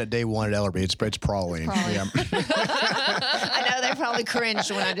learn that at day one at LRB. It's praline. Praline. Yeah. I know They probably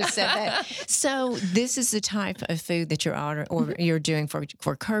cringed when I just said that. So this is the type of food that you're doing for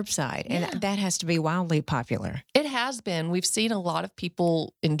curbside, and that has to be wildly popular. It has been. We've seen a lot of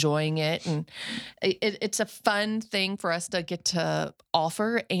people enjoying it, and it's a fun thing for us to get to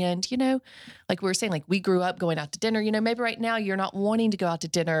offer. And, like we were saying, like we grew up going out to dinner, maybe right now you're not wanting to go out to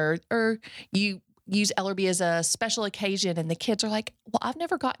dinner, or you use Ellerby as a special occasion and the kids are like, well, I've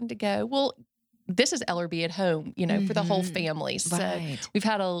never gotten to go. Well, this is Ellerby at home, for the whole family. So we've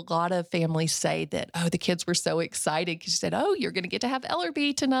had a lot of families say that, oh, the kids were so excited because you said, oh, you're going to get to have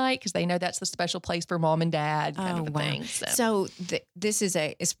Ellerby tonight because they know that's the special place for mom and dad kind of a thing. So this is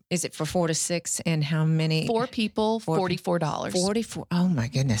is it for 4 to 6 and how many? 4 people, $44. 44. Oh my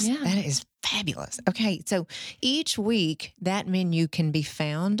goodness. Yeah. That is fabulous. Okay. So each week that menu can be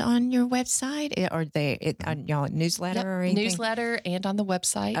found on your website or on y'all newsletter or anything? Newsletter and on the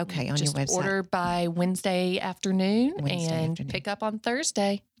website. Okay. On Just your website. Order by Wednesday afternoon and pick up on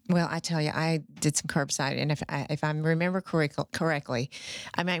Thursday. Well, I tell you, I did some curbside, and if I remember correctly,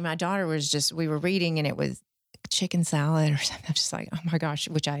 I mean, my daughter we were reading, and it was chicken salad or something. I'm just like, oh my gosh,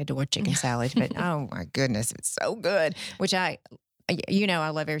 which I adore chicken salad, but oh my goodness, it's so good. Which I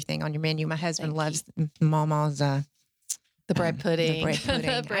love everything on your menu. My husband loves Mama's the bread pudding. The bread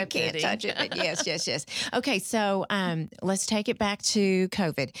pudding. I can't touch it, but yes. Okay, so let's take it back to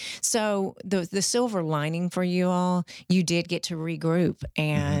COVID. So the silver lining for you all, you did get to regroup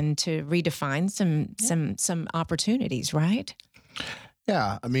and to redefine some opportunities, right?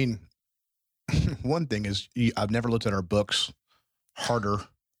 Yeah, I mean, one thing is I've never looked at our books harder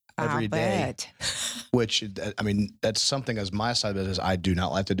every day, which, I mean, that's something as my side of business, I do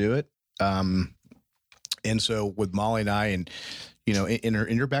not like to do it. And so with Molly and I, and,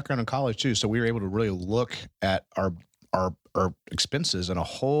 in your background in college too, so we were able to really look at our expenses in a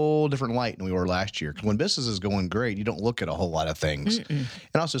whole different light than we were last year. Because when business is going great, you don't look at a whole lot of things. And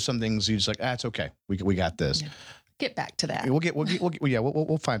also some things you just like, it's okay. We got this. Yeah. Get back to that.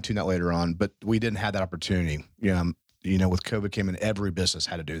 We'll fine tune that later on. But we didn't have that opportunity. With COVID came in, every business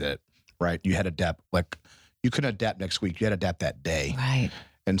had to do that, right? You had to adapt. Like you couldn't adapt next week. You had to adapt that day. Right.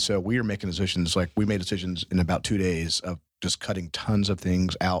 And so we were making decisions. Like we made decisions in about 2 days of just cutting tons of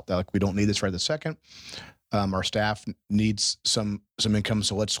things out. Like we don't need this right this second. Our staff needs some income,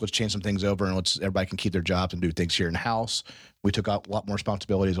 so let's change some things over, and everybody can keep their jobs and do things here in house. We took out a lot more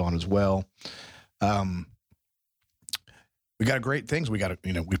responsibilities on as well. We got great things. We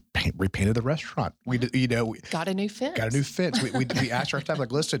repainted the restaurant. We got a new fence. We asked our staff,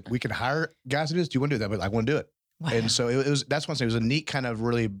 like, listen, we can hire guys to do this. Do you want to do that? But I want to do it. Wow. And so that's one thing. It was a neat kind of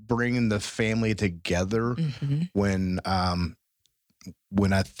really bringing the family together when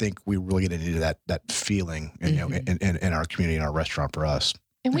I think we really needed that feeling, in our community, in our restaurant for us.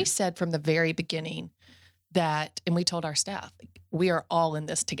 And we said from the very beginning and we told our staff, we are all in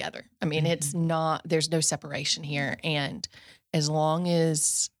this together. I mean, there's no separation here. And as long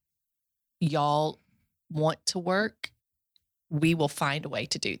as y'all want to work, we will find a way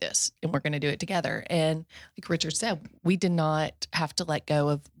to do this, and we're going to do it together. And like Richard said, we did not have to let go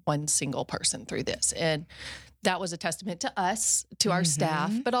of one single person through this. And that was a testament to us, to our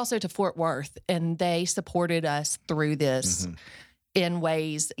staff, but also to Fort Worth. And they supported us through this in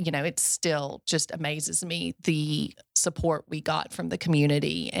ways, it still just amazes me, the support we got from the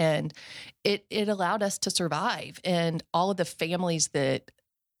community. And it allowed us to survive. And all of the families that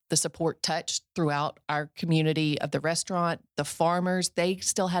the support touched throughout our community of the restaurant, the farmers, they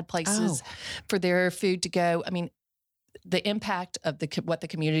still had places for their food to go. I mean, the impact of what the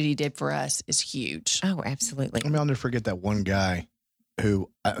community did for us is huge. Oh, absolutely. I mean, I'll never forget that one guy who,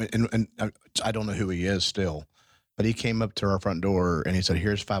 and I don't know who he is still, but he came up to our front door and he said,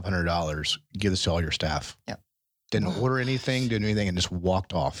 "Here's $500. Give this to all your staff." Yep. Didn't order anything, didn't do anything, and just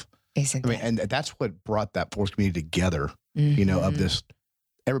walked off. And that's what brought that Force community together, of this.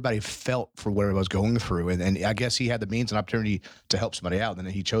 Everybody felt for what it was going through. And I guess he had the means and opportunity to help somebody out. And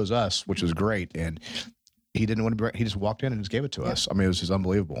then he chose us, which was great. And he didn't want to he just walked in and just gave it to us. I mean, it was just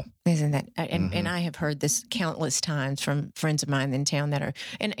unbelievable. Isn't that? And I have heard this countless times from friends of mine in town that are,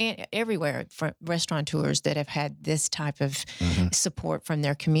 and everywhere, for restaurateurs that have had this type of support from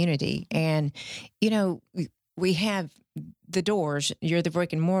their community. And, we have the doors, you're the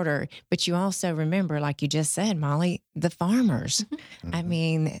brick and mortar, but you also remember, like you just said, Molly, the farmers. I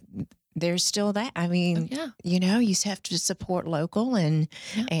mean, there's still that. I mean, you have to support local and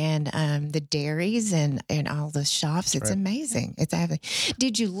the dairies and all the shops. It's amazing. It's happening.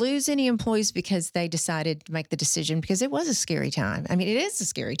 Did you lose any employees because they decided to make the decision? Because it was a scary time. I mean, it is a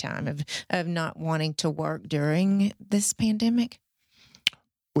scary time of not wanting to work during this pandemic.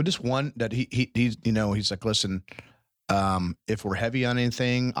 Well, just one that he's like, listen, If we're heavy on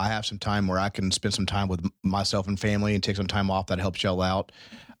anything, I have some time where I can spend some time with myself and family and take some time off. That helps y'all out.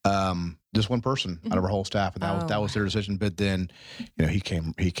 Just one person out of our whole staff, and that was their decision. But then, he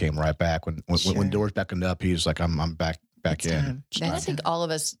came right back when doors beckoned up. He was like, "I'm back in." And I think all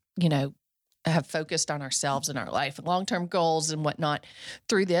of us, have focused on ourselves and our life and long-term goals and whatnot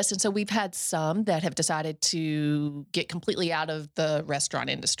through this. And so we've had some that have decided to get completely out of the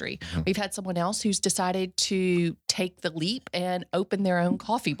restaurant industry. Mm-hmm. We've had someone else who's decided to take the leap and open their own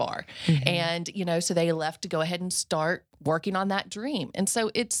coffee bar. Mm-hmm. And, so they left to go ahead and start working on that dream. And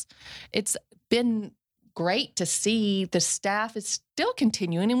so it's been great to see the staff is still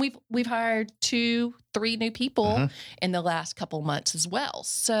continuing, and we've hired 2-3 new people in the last couple months as well.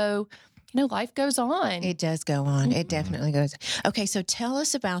 So life goes on. It does go on. It definitely goes. Okay, so tell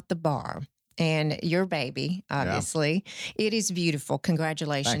us about the bar and your baby, obviously. Yeah. It is beautiful.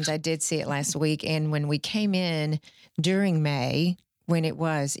 Congratulations. Thanks. I did see it last week. And when we came in during May, when it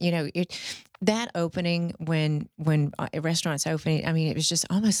was, that opening, when a restaurant's opening, I mean, it was just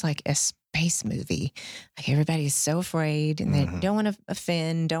almost like a space movie. Like everybody is so afraid and they don't want to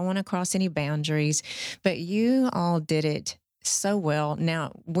offend, don't want to cross any boundaries. But you all did it so well.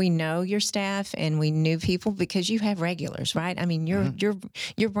 Now we know your staff and we knew people because you have regulars, right? I mean,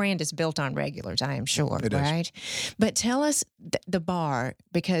 your brand is built on regulars, I am sure, right? But tell us the bar,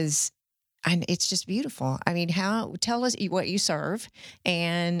 because it's just beautiful. I mean, tell us what you serve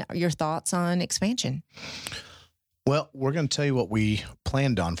and your thoughts on expansion. Well, we're going to tell you what we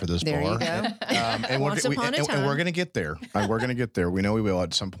planned on for this bar. There you go. And we're going to get there. We're going to get there. We know we will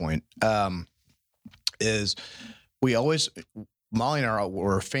at some point. Molly and I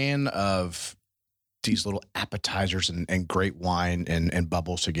were a fan of these little appetizers and great wine and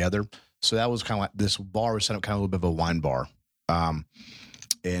bubbles together. So that was kind of like, this bar was set up kind of a little bit of a wine bar.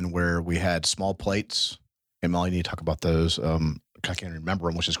 And where we had small plates, and Molly, you need to talk about those. I can't remember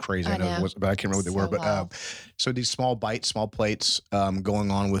them, which is crazy. I know. But I can't remember what they were. But so these small bites, small plates,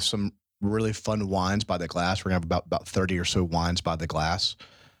 going on with some really fun wines by the glass. We're gonna have about 30 or so wines by the glass.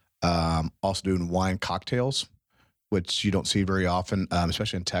 Also doing wine cocktails, which you don't see very often,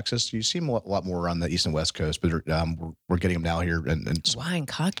 especially in Texas. You see them a lot more around the East and West Coast, but we're getting them now here. And wine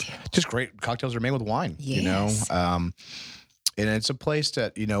cocktails. Just great cocktails are made with wine, yes. And it's a place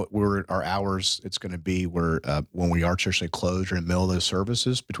that, our hours, it's going to be where when we are traditionally closed or in the middle of those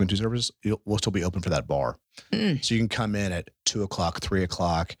services, between two services, we'll still be open for that bar. So you can come in at 2:00,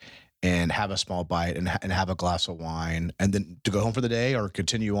 3:00 and have a small bite and have a glass of wine, and then to go home for the day or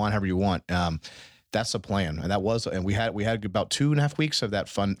continue on however you want. That's the plan. And we had about 2.5 weeks of that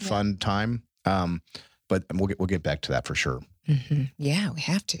fun time. But we'll get back to that for sure. Mm-hmm. Yeah, we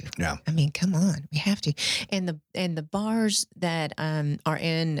have to. Yeah. I mean, come on, we have to. And the bars that are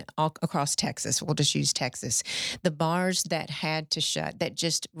in all across Texas, we'll just use Texas. The bars that had to shut, that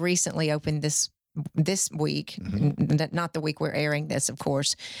just recently opened this week, not the week we're airing this, of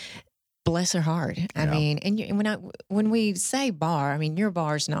course. Bless her heart. I mean, and when we say bar, I mean, your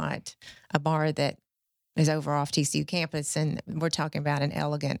bar's not a bar that is over off TCU campus, and we're talking about an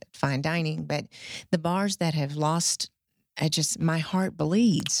elegant fine dining. But the bars that have lost, my heart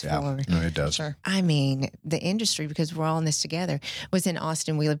bleeds for. No, it does. Sure. I mean, the industry, because we're all in this together, was in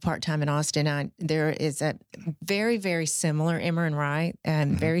Austin. We live part-time in Austin. There is a very, very similar Emmer and Rye,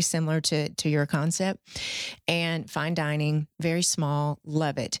 very similar to your concept, and fine dining, very small,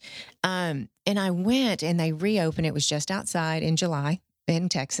 love it. And I went, and they reopened. It was just outside in July in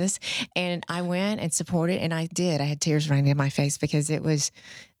Texas, and I went and supported, and I did. I had tears running down my face because it was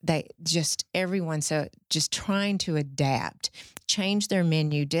everyone just trying to adapt, change their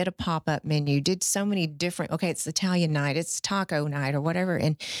menu, did a pop-up menu, did so many different, it's Italian night, it's taco night or whatever.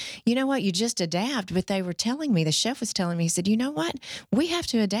 And you know what? You just adapt. But they were telling me, the chef was telling me, he said, you know what? We have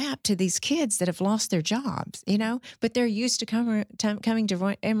to adapt to these kids that have lost their jobs, but they're used to coming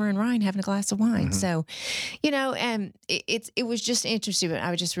to Emmer and Ryan having a glass of wine. So, and it was just interesting. But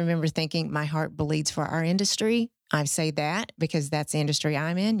I would just remember thinking, my heart bleeds for our industry. I say that because that's the industry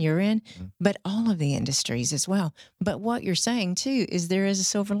I'm in, you're in, but all of the industries as well. But what you're saying too is there is a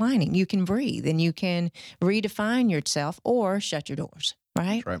silver lining. You can breathe and you can redefine yourself or shut your doors,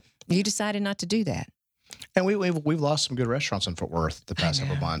 right? That's right. You decided not to do that. And we've lost some good restaurants in Fort Worth the past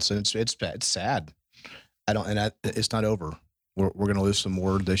several months, and it's sad. It's not over. We're going to lose some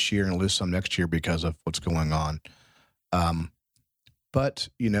more this year and lose some next year because of what's going on. But,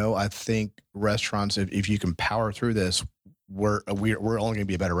 I think restaurants, if you can power through this, we're only going to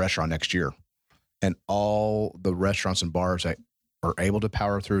be a better restaurant next year. And all the restaurants and bars that are able to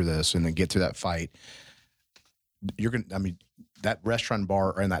power through this and then get through that fight, that restaurant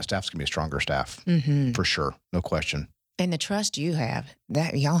bar and that staff's going to be a stronger staff for sure. No question. And the trust you have,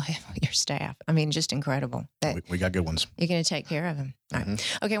 that y'all have your staff. I mean, just incredible. That We got good ones. you're going to take care of them. All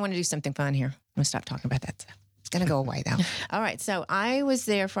right. Okay, I want to do something fun here. I'm going to stop talking about that stuff. It's going to go away, though. All right, so I was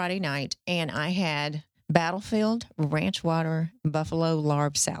there Friday night, and I had Battlefield Ranch Water Buffalo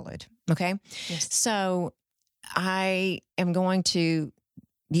Larb Salad. Okay? Yes. So I am going to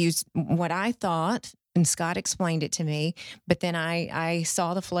use what I thought, and Scott explained it to me, but then I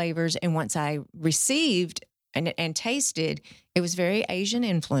saw the flavors, and once I received and tasted, it was very Asian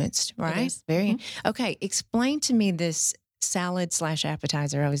influenced, right? is. Very okay. Explain to me this salad /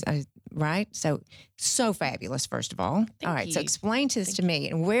 appetizer. I was right. So fabulous. First of all, all right. So you. explain this to me.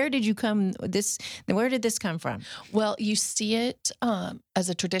 And where did you come? Where did this come from? Well, you see it as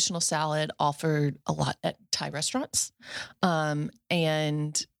a traditional salad offered a lot at Thai restaurants.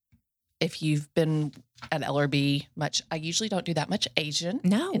 And if you've been at LRB much, I usually don't do that much Asian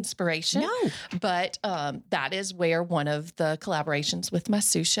inspiration. No. But that is where one of the collaborations with my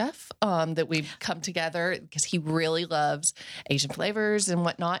sous chef that we've come together because he really loves Asian flavors and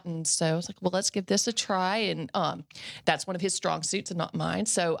whatnot. And so I was like, well, let's give this a try. And that's one of his strong suits and not mine.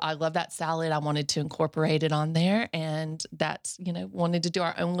 So I love that salad. I wanted to incorporate it on there. And that's, wanted to do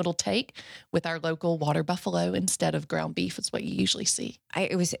our own little take with our local water buffalo instead of ground beef. It's what you usually see.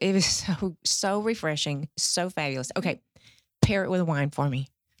 It was so refreshing, so fabulous. Okay, pair it with a wine for me.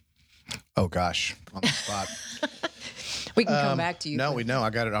 Oh gosh, on the spot. We can come back to you. No, I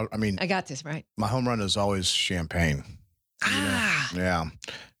got it. I mean, I got this right. my home run is always champagne. Yeah.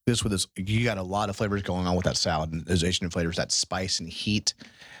 You got a lot of flavors going on with that salad. And those Asian flavors, that spice and heat,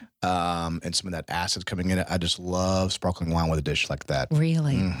 and some of that acid coming in it. I just love sparkling wine with a dish like that.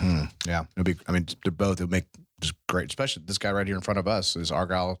 Really? Yeah. They're both, it would make just great, especially this guy right here in front of us is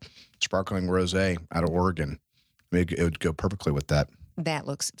Argyle Sparkling Rosé out of Oregon. It would go perfectly with that. That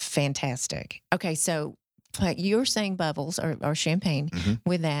looks fantastic. Okay, so like you're saying bubbles or champagne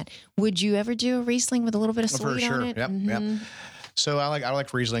with that. Would you ever do a Riesling with a little bit of sweet on it? Yep. So I like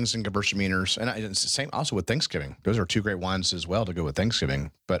Rieslings and Gewürztraminers, and it's the same also with Thanksgiving. Those are two great wines as well to go with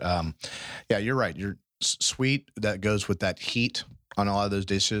Thanksgiving. But yeah, you're right. You're sweet that goes with that heat on a lot of those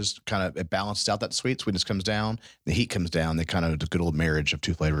dishes. Kind of it balances out that sweetness comes down, the heat comes down. They kind of a good old marriage of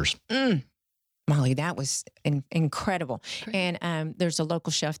two flavors. Molly, that was incredible. Great. And there's a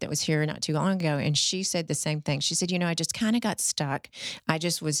local chef that was here not too long ago, and she said the same thing. She said, I just kind of got stuck. I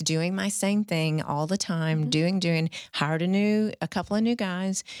just was doing my same thing all the time, doing, hired a couple of new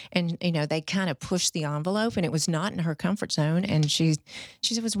guys, and, they kind of pushed the envelope, and it was not in her comfort zone. And she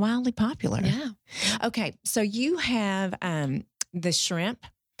said it was wildly popular. Yeah. Okay, so you have the shrimp.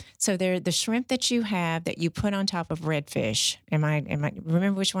 So the shrimp that you have that you put on top of redfish. Am I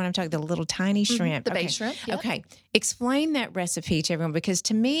remember which one I'm talking? The little tiny shrimp. The bay shrimp. Yep. Okay. Explain that recipe to everyone because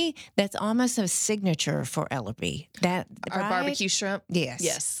to me that's almost a signature for Ellerby. Our barbecue shrimp. Yes.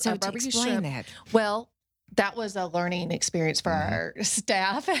 Yes. So our barbecue explain shrimp. that. Well, that was a learning experience for our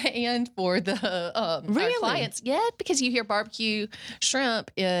staff and for the our clients. Yeah, because you hear barbecue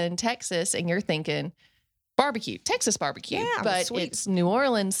shrimp in Texas and you're thinking barbecue, Texas barbecue, but it's New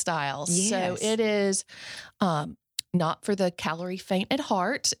Orleans style. Yes. So it is not for the calorie faint at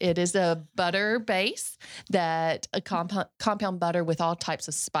heart. It is a butter base that a compound butter with all types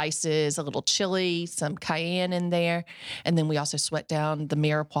of spices, a little chili, some cayenne in there. And then we also sweat down the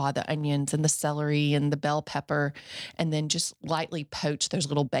mirepoix, the onions and the celery and the bell pepper, and then just lightly poach those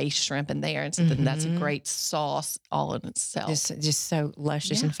little base shrimp in there. And so then that's a great sauce all in itself. Just so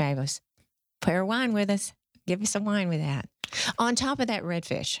luscious and fabulous. Pair wine with us. Give us some wine with that. On top of that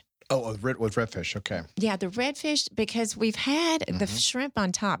redfish. Oh, with redfish. Okay. Yeah, the redfish, because we've had the shrimp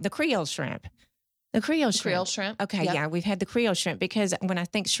on top, the Creole shrimp. The Creole shrimp. Okay, Yep. yeah, we've had the Creole shrimp because when I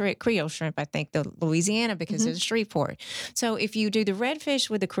think Creole shrimp, I think the Louisiana because of the Shreveport. So if you do the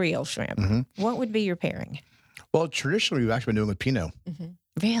redfish with the Creole shrimp, what would be your pairing? Well, traditionally, we've actually been doing with Pinot.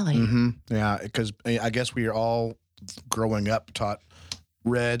 Really? Yeah, because I guess we are all growing up taught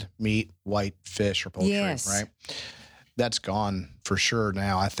red meat, white fish or poultry, right? That's gone for sure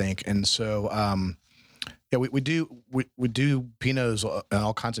now, I think. And so, we do Pinots and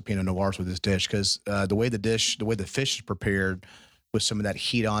all kinds of Pinot Noirs with this dish because the way the fish is prepared with some of that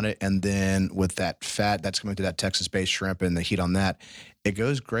heat on it, and then with that fat that's coming through that Texas-based shrimp and the heat on that, it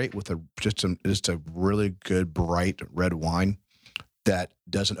goes great with just a really good bright red wine that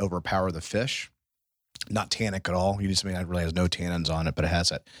doesn't overpower the fish. Not tannic at all. You need something that really has no tannins on it, but it has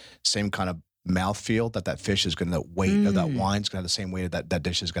that same kind of mouthfeel that fish is going to, the weight of that wine's going to have the same weight that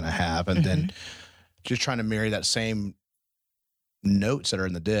dish is going to have. And then just trying to marry that same notes that are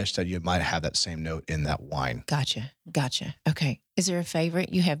in the dish that you might have that same note in that wine. Gotcha. Okay. Is there a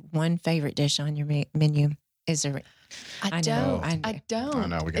favorite? You have one favorite dish on your menu. Is there I I know, don't. I know. I don't. I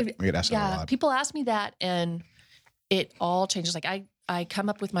know we get asked that a lot. People ask me that, and it all changes. Like I come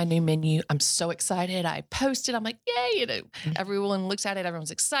up with my new menu. I'm so excited. I post it. I'm like, yay! Everyone looks at it.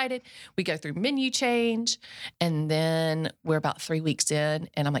 Everyone's excited. We go through menu change, and then we're about 3 weeks in,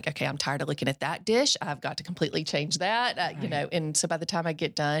 and I'm like, okay, I'm tired of looking at that dish. I've got to completely change that. And so by the time I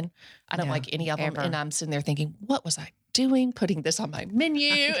get done, I don't No, like any of them, ever. and I'm sitting there thinking, what was I doing putting this on my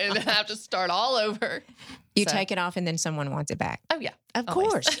menu? And I have to start all over. You So- take it off and then someone wants it back. Oh yeah, Of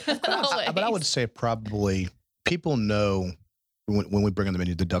always. course. But I would say probably people know when we bring on the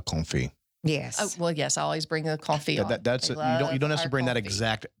menu the duck confit. Yes. Oh well, yes. I always bring a coffee. That's They you don't love have to our bring that coffee.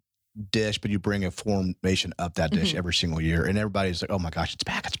 exact dish, but you bring a formation of that dish Mhm. every single year, and everybody's like, "Oh my gosh, it's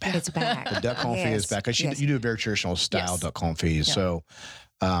back! It's back! It's back. The duck confit is Yes, back." Because yes. you do a very traditional style Yes. duck confit, Yeah. so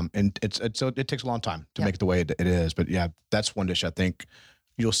and so it takes a long time to Yeah. make it the way it is. But yeah, that's one dish I think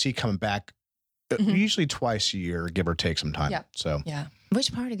you'll see coming back. Mhm. Usually twice a year, give or take some time. Yeah. So Yeah,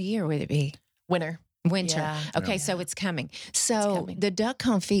 Which part of the year would it be? winter. Winter. Yeah. Okay, Yeah. so it's coming. So coming. the duck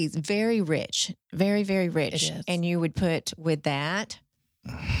confit is very rich, very, very rich. It is. And you would put with that.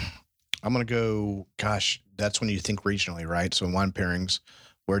 I'm gonna go. Gosh, that's when you think regionally, right? So in wine pairings,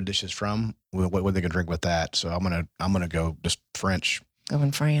 where the dish is from, what they can drink with that. So I'm gonna go just French. Go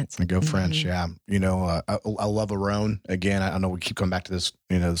in France. And go French, Mhm. yeah. You know, I love a Rhone. Again, I know we keep coming back to this,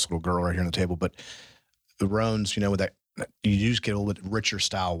 this little girl right here on the table, but the Rhones, with that, you just get a little bit richer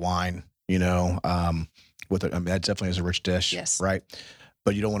style wine, with it. I mean, that definitely is a rich dish, Yes. right?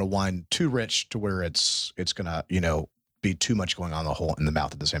 But you don't want a wine too rich to where it's gonna, be too much going on in the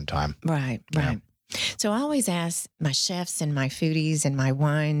mouth at the same time. Right, Yeah. right. So I always ask my chefs and my foodies and my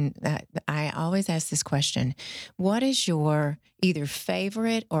wine, I always ask this question: what is your either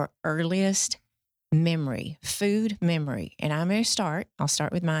favorite or earliest memory, food memory? And I'll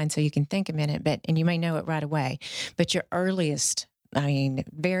start with mine so you can think a minute, and you may know it right away. But your earliest,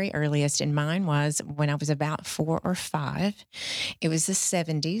 very earliest, and mine was when I was about 4 or 5. It was the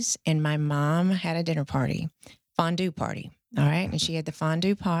 70s, and my mom had a dinner party, fondue party. All right. And she had the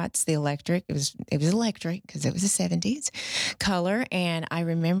fondue pots, the electric. It was electric because it was the 70s color. And I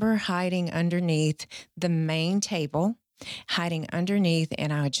remember hiding underneath the main table, and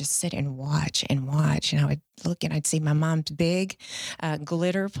I would just sit and watch. And I would look, and I'd see my mom's big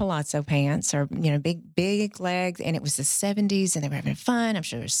glitter palazzo pants, or, big legs. And it was the 70s, and they were having fun. I'm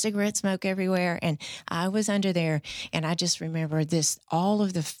sure there was cigarette smoke everywhere. And I was under there, and I just remember all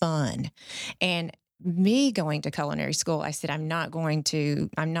of the fun. And me going to culinary school, I said, I'm not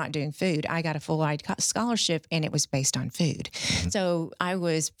doing food. I got a full ride scholarship, and it was based on food. Mm-hmm. So I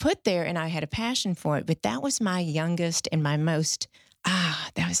was put there, and I had a passion for it, but that was my youngest and my most,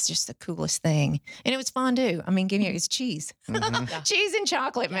 that was just the coolest thing. And it was fondue. It's cheese, Mhm. cheese and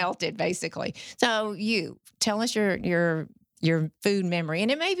chocolate melted, basically. So you tell us your food memory,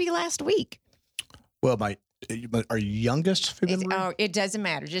 and it may be last week. Well, our youngest food memory? It doesn't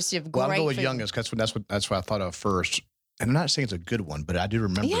matter. Just a great Well, I'll go with food. youngest. That's what I thought of first. And I'm not saying it's a good one, but I do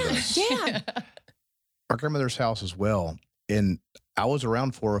remember this. Yeah. Our grandmother's house as well. And I was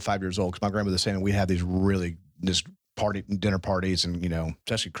around 4 or 5 years old because my grandmother was saying we had these dinner parties, and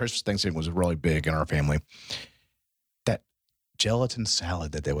especially Christmas, Thanksgiving was really big in our family. That gelatin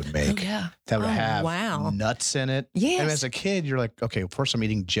salad that they would make, Oh yeah. that would Oh, have wow. nuts in it. Yes. And as a kid, you're like, okay, first I'm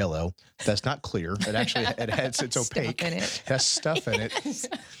eating Jell-O. That's not clear. It actually it's Stuff opaque. in it. It has stuff in it.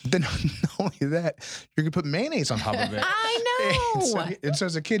 Then not only that, you're gonna put mayonnaise on top of it. I know. And so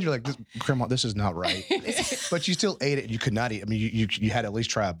as a kid, you're like, Grandma, this is not right. But you still ate it. You could not eat. You had to at least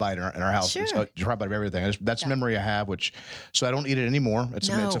try a bite in our house. Sure. So you try a bite of everything. That's a memory I have, so I don't eat it anymore. It's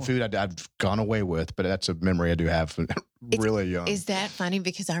a No. food I've gone away with, but that's a memory I do have really young. Is that funny?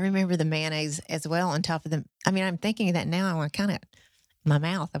 Because I remember the mayonnaise as well on top of the. I'm thinking of that now. I want to kind of my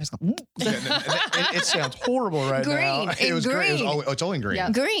mouth. I was going, It sounds horrible right Green, now. and It was green. green. It's only green. Yeah.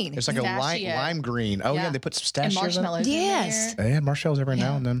 green. It's like a Pistachio. lime green. Oh yeah, Yeah. they put some And pistachios in it. marshmallows. in Yes. there. Yeah, marshmallows every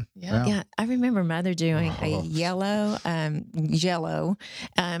now Yeah. and then. Yeah. Yeah, I remember Mother doing a Oh. yellow Jello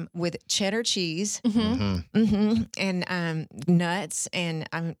with cheddar cheese, Mhm. Mhm. and nuts, and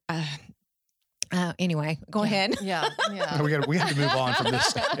anyway, go ahead. Yeah. Yeah. We have to move on from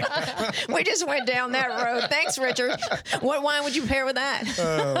this. We just went down that road. Thanks, Richard. What wine would you pair with that?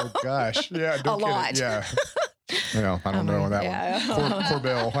 Oh gosh, yeah, don't get it. lot. Yeah, I don't know on that one. Poor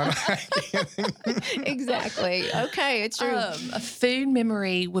Bill. Exactly. Okay, it's true. A food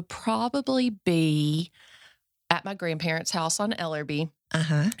memory would probably be at my grandparents' house on Ellerby.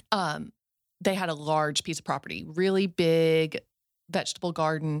 Uh-huh. They had a large piece of property, really big vegetable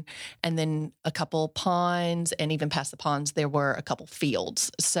garden, and then a couple ponds, and even past the ponds, there were a couple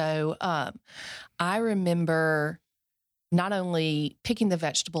fields. So I remember not only picking the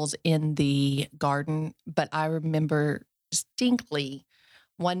vegetables in the garden, but I remember distinctly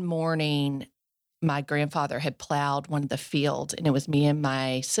one morning my grandfather had plowed one of the fields, and it was me and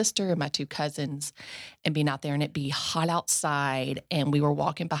my sister and my two cousins, and being out there, and it'd be hot outside, and we were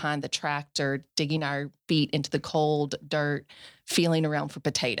walking behind the tractor, digging our feet into the cold dirt, feeling around for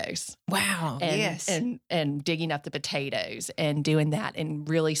potatoes. Wow. And, yes. and digging up the potatoes and doing that, and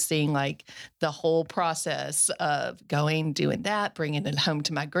really seeing like the whole process of doing that, bringing it home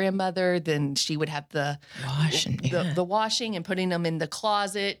to my grandmother. Then she would have the Washing. Yeah. the washing and putting them in the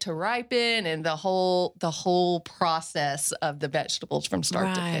closet to ripen, and the whole process of the vegetables from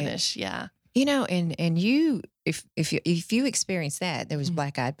start to Right. finish. Yeah. You know, and you, if you experienced that, there was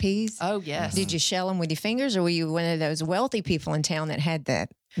black eyed peas. Oh yes. Did you shell them with your fingers, or were you one of those wealthy people in town that had the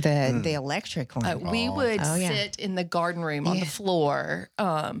electric one? We would Oh, yeah. sit in the garden room on the Yeah. floor,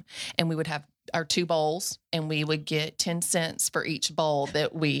 and we would have our 2 bowls, and we would get 10 cents for each bowl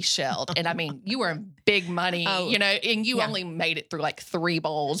that we shelled. And I mean, you were in big money, Oh, and you yeah. only made it through like 3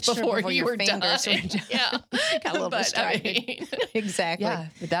 bowls Sure, before before you your were done. fingers were done. Yeah. Got a little distracted. Exactly. yeah,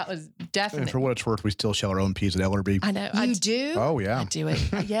 but that was And definitely. for what it's worth, we still shell our own peas at Ellerby. I know. You do? Oh I yeah. do it.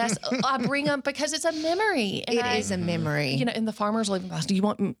 Yes. I bring them because it's a memory. And It is a memory. And the farmers live in the house. Do you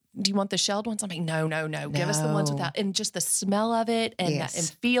want the shelled ones? I'm like, no. Give us the ones No. without, and just the smell of it, and Yes.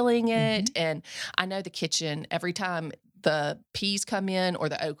 and feeling it. And I know the kitchen, every time the peas come in or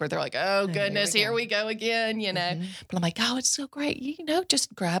the okra, they're like, oh Here goodness, we here go. we go again, Mhm. But I'm like, oh, it's so great.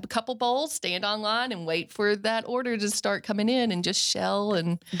 Just grab a couple bowls, stand online, and wait for that order to start coming in, and just shell.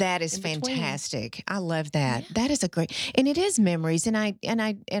 And That is in between. fantastic. I love that. That is a great, and it is memories. And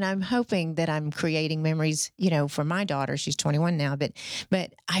I'm hoping that I'm creating memories, for my daughter. She's 21 now, but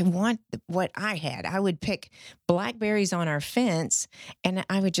I want what I had. I would pick blackberries on our fence, and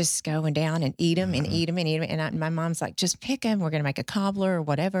I would just go down and eat them and eat them and eat them. And my mom's like, just pick them. We're going to make a cobbler or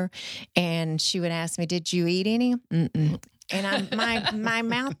whatever. And she would ask me, did you eat any? Mm-mm. And my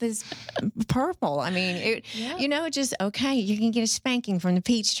mouth is purple. I mean, just okay. You can get a spanking from the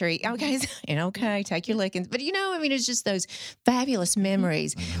peach tree. Okay, and take your lickings. But it's just those fabulous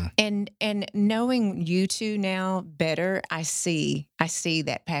memories. And knowing you two now better, I see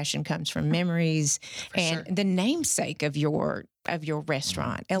that passion comes from memories and sure. the namesake of your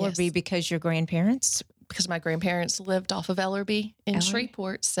restaurant, Ellerby, Yes. because your grandparents. because my grandparents lived off of Ellerby in Ellerby.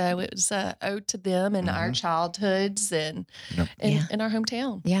 Shreveport, so it was owed to them and our childhoods and Yep. in our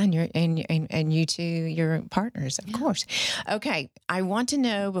hometown. Yeah, and you two, your partners, of course. Okay, I want to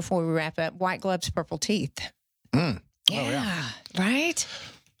know before we wrap up, white gloves, purple teeth. Mm. Yeah, right.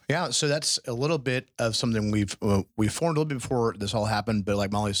 Yeah, so that's a little bit of something we formed a little bit before this all happened, but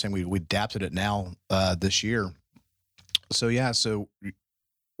like Molly was saying, we adapted it now this year. So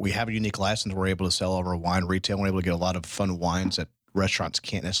we have a unique license. We're able to sell all of our wine retail. We're able to get a lot of fun wines that restaurants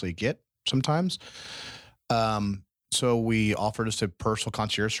can't necessarily get sometimes. So we offer just a personal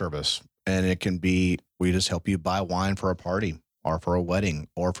concierge service, and it can be we just help you buy wine for a party or for a wedding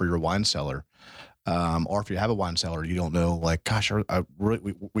or for your wine cellar. Or if you have a wine cellar, you don't know, like, gosh,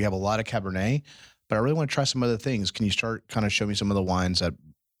 we have a lot of Cabernet, but I really want to try some other things. Can you start kind of show me some of the wines that,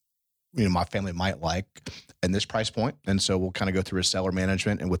 my family might like in this price point? And so we'll kind of go through a cellar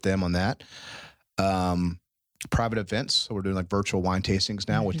management and with them on that. Private events. So we're doing like virtual wine tastings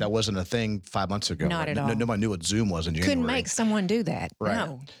now, which that wasn't a thing 5 months ago. Not at all. Nobody knew what Zoom was in January. Couldn't make someone do that.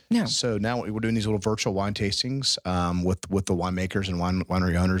 Right. No. So now we're doing these little virtual wine tastings with the winemakers and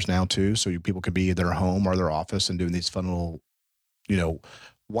winery owners now too. So people could be in their home or their office and doing these fun little,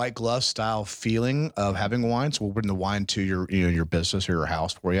 white glove style feeling of having wine. So we'll bring the wine to your business or your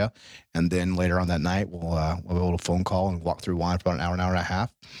house for you, and then later on that night we'll have a little phone call and walk through wine for about an hour and a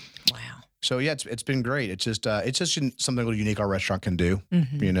half. Wow. So yeah, it's been great. It's just something a little unique our restaurant can do.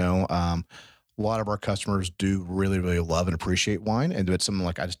 Mhm. A lot of our customers do really, really love and appreciate wine, and it's something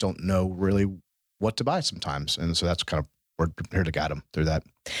like I just don't know really what to buy sometimes, and so that's kind of we're here to guide them through that.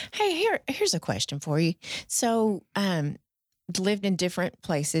 Hey, here's a question for you. So, lived in different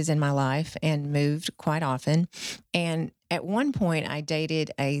places in my life and moved quite often. And at one point, I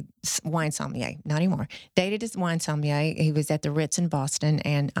dated a wine sommelier. Not anymore. Dated a wine sommelier. He was at the Ritz in Boston,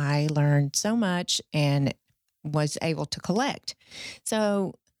 and I learned so much and was able to collect.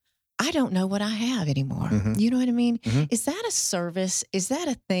 So I don't know what I have anymore. Mhm. You know what I mean? Mhm. Is that a service? Is that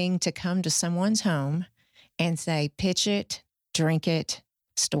a thing to come to someone's home and say, pitch it, drink it,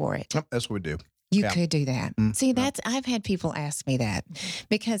 store it? Yep, that's what we do. You Yeah. could do that. Mm, See, yeah. I've had people ask me that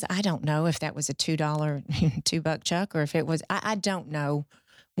because I don't know if that was a $2, $2 chuck, or if it was, I don't know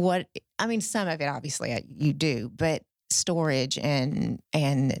some of it obviously you do, but storage and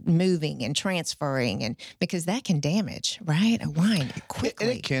moving and transferring, and because that can damage, right, a wine quickly.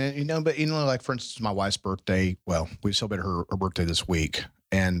 And it can, but like for instance, my wife's birthday. Well, we celebrated her birthday this week,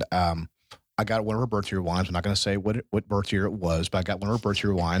 and I got one of her birth year wines. I'm not going to say what birth year it was, but I got one of her birth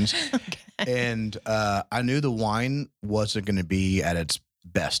year wines, and I knew the wine wasn't going to be at its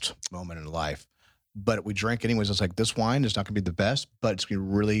best moment in life, but we drank anyways. I was like, this wine is not going to be the best, but it's going to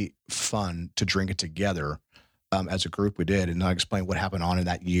be really fun to drink it together. As a group, we did, and I explained what happened on in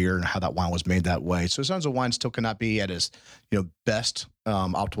that year and how that wine was made that way. So sometimes the wine still cannot be at its, best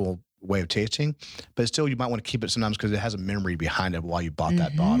optimal way of tasting, but still you might want to keep it sometimes because it has a memory behind it while you bought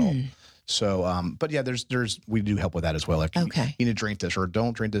that bottle. So, but yeah, we do help with that as well. Like, Okay. you need to drink this, or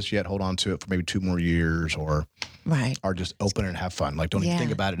don't drink this yet. Hold on to it for maybe 2 more years, or just open it and have fun. Like, don't even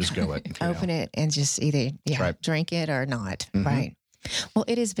think about it. Just go it. Open it and just either right. drink it or not. Mhm. Right. Well,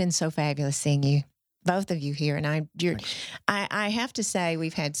 it has been so fabulous seeing you, both of you here, and I have to say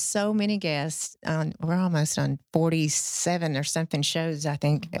we've had so many guests. We're almost on 47 or something shows, I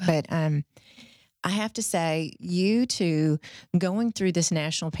think. Wow. But I have to say, you two going through this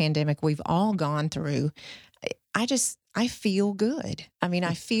national pandemic we've all gone through, I feel good. I mean,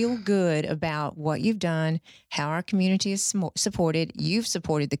 I feel good about what you've done, how our community is supported. You've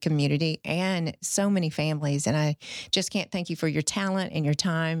supported the community and so many families. And I just can't thank you for your talent and your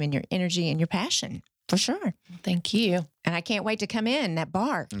time and your energy and your passion, for sure. Thank you. And I can't wait to come in that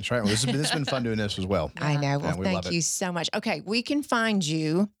bar. That's right. Well, this has been fun doing this as well. I know. Well, we love thank you so much. Okay, we can find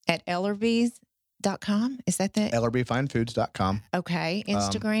you at ellerbys.com. Is that the LRBFineFoods.com. Okay,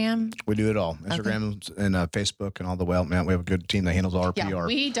 Instagram. We do it all. Instagram and Facebook and all the man, we have a good team that handles all our Yeah, PR.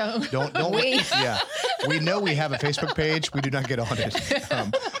 we don't. Don't We- yeah. We know we have a Facebook page. We do not get on it.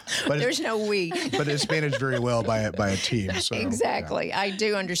 But There's no we. but it's managed very well by a team. So Exactly. I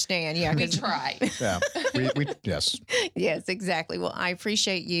do understand. Yeah. We 'cause- try. Yeah. We yes. Yes, exactly. Well, I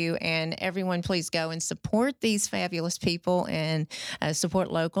appreciate you, and everyone, please go and support these fabulous people and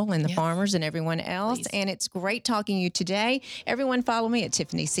support local and the Yes. farmers and everyone else. Please. And it's great talking to you today. Everyone follow me at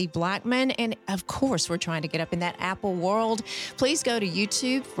Tiffany C. Blackman. And of course, we're trying to get up in that Apple world. Please go to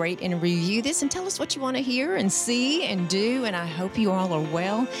YouTube, rate and review this, and tell us what you want to hear and see and do. And I hope you all are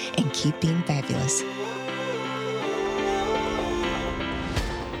well and keep being fabulous.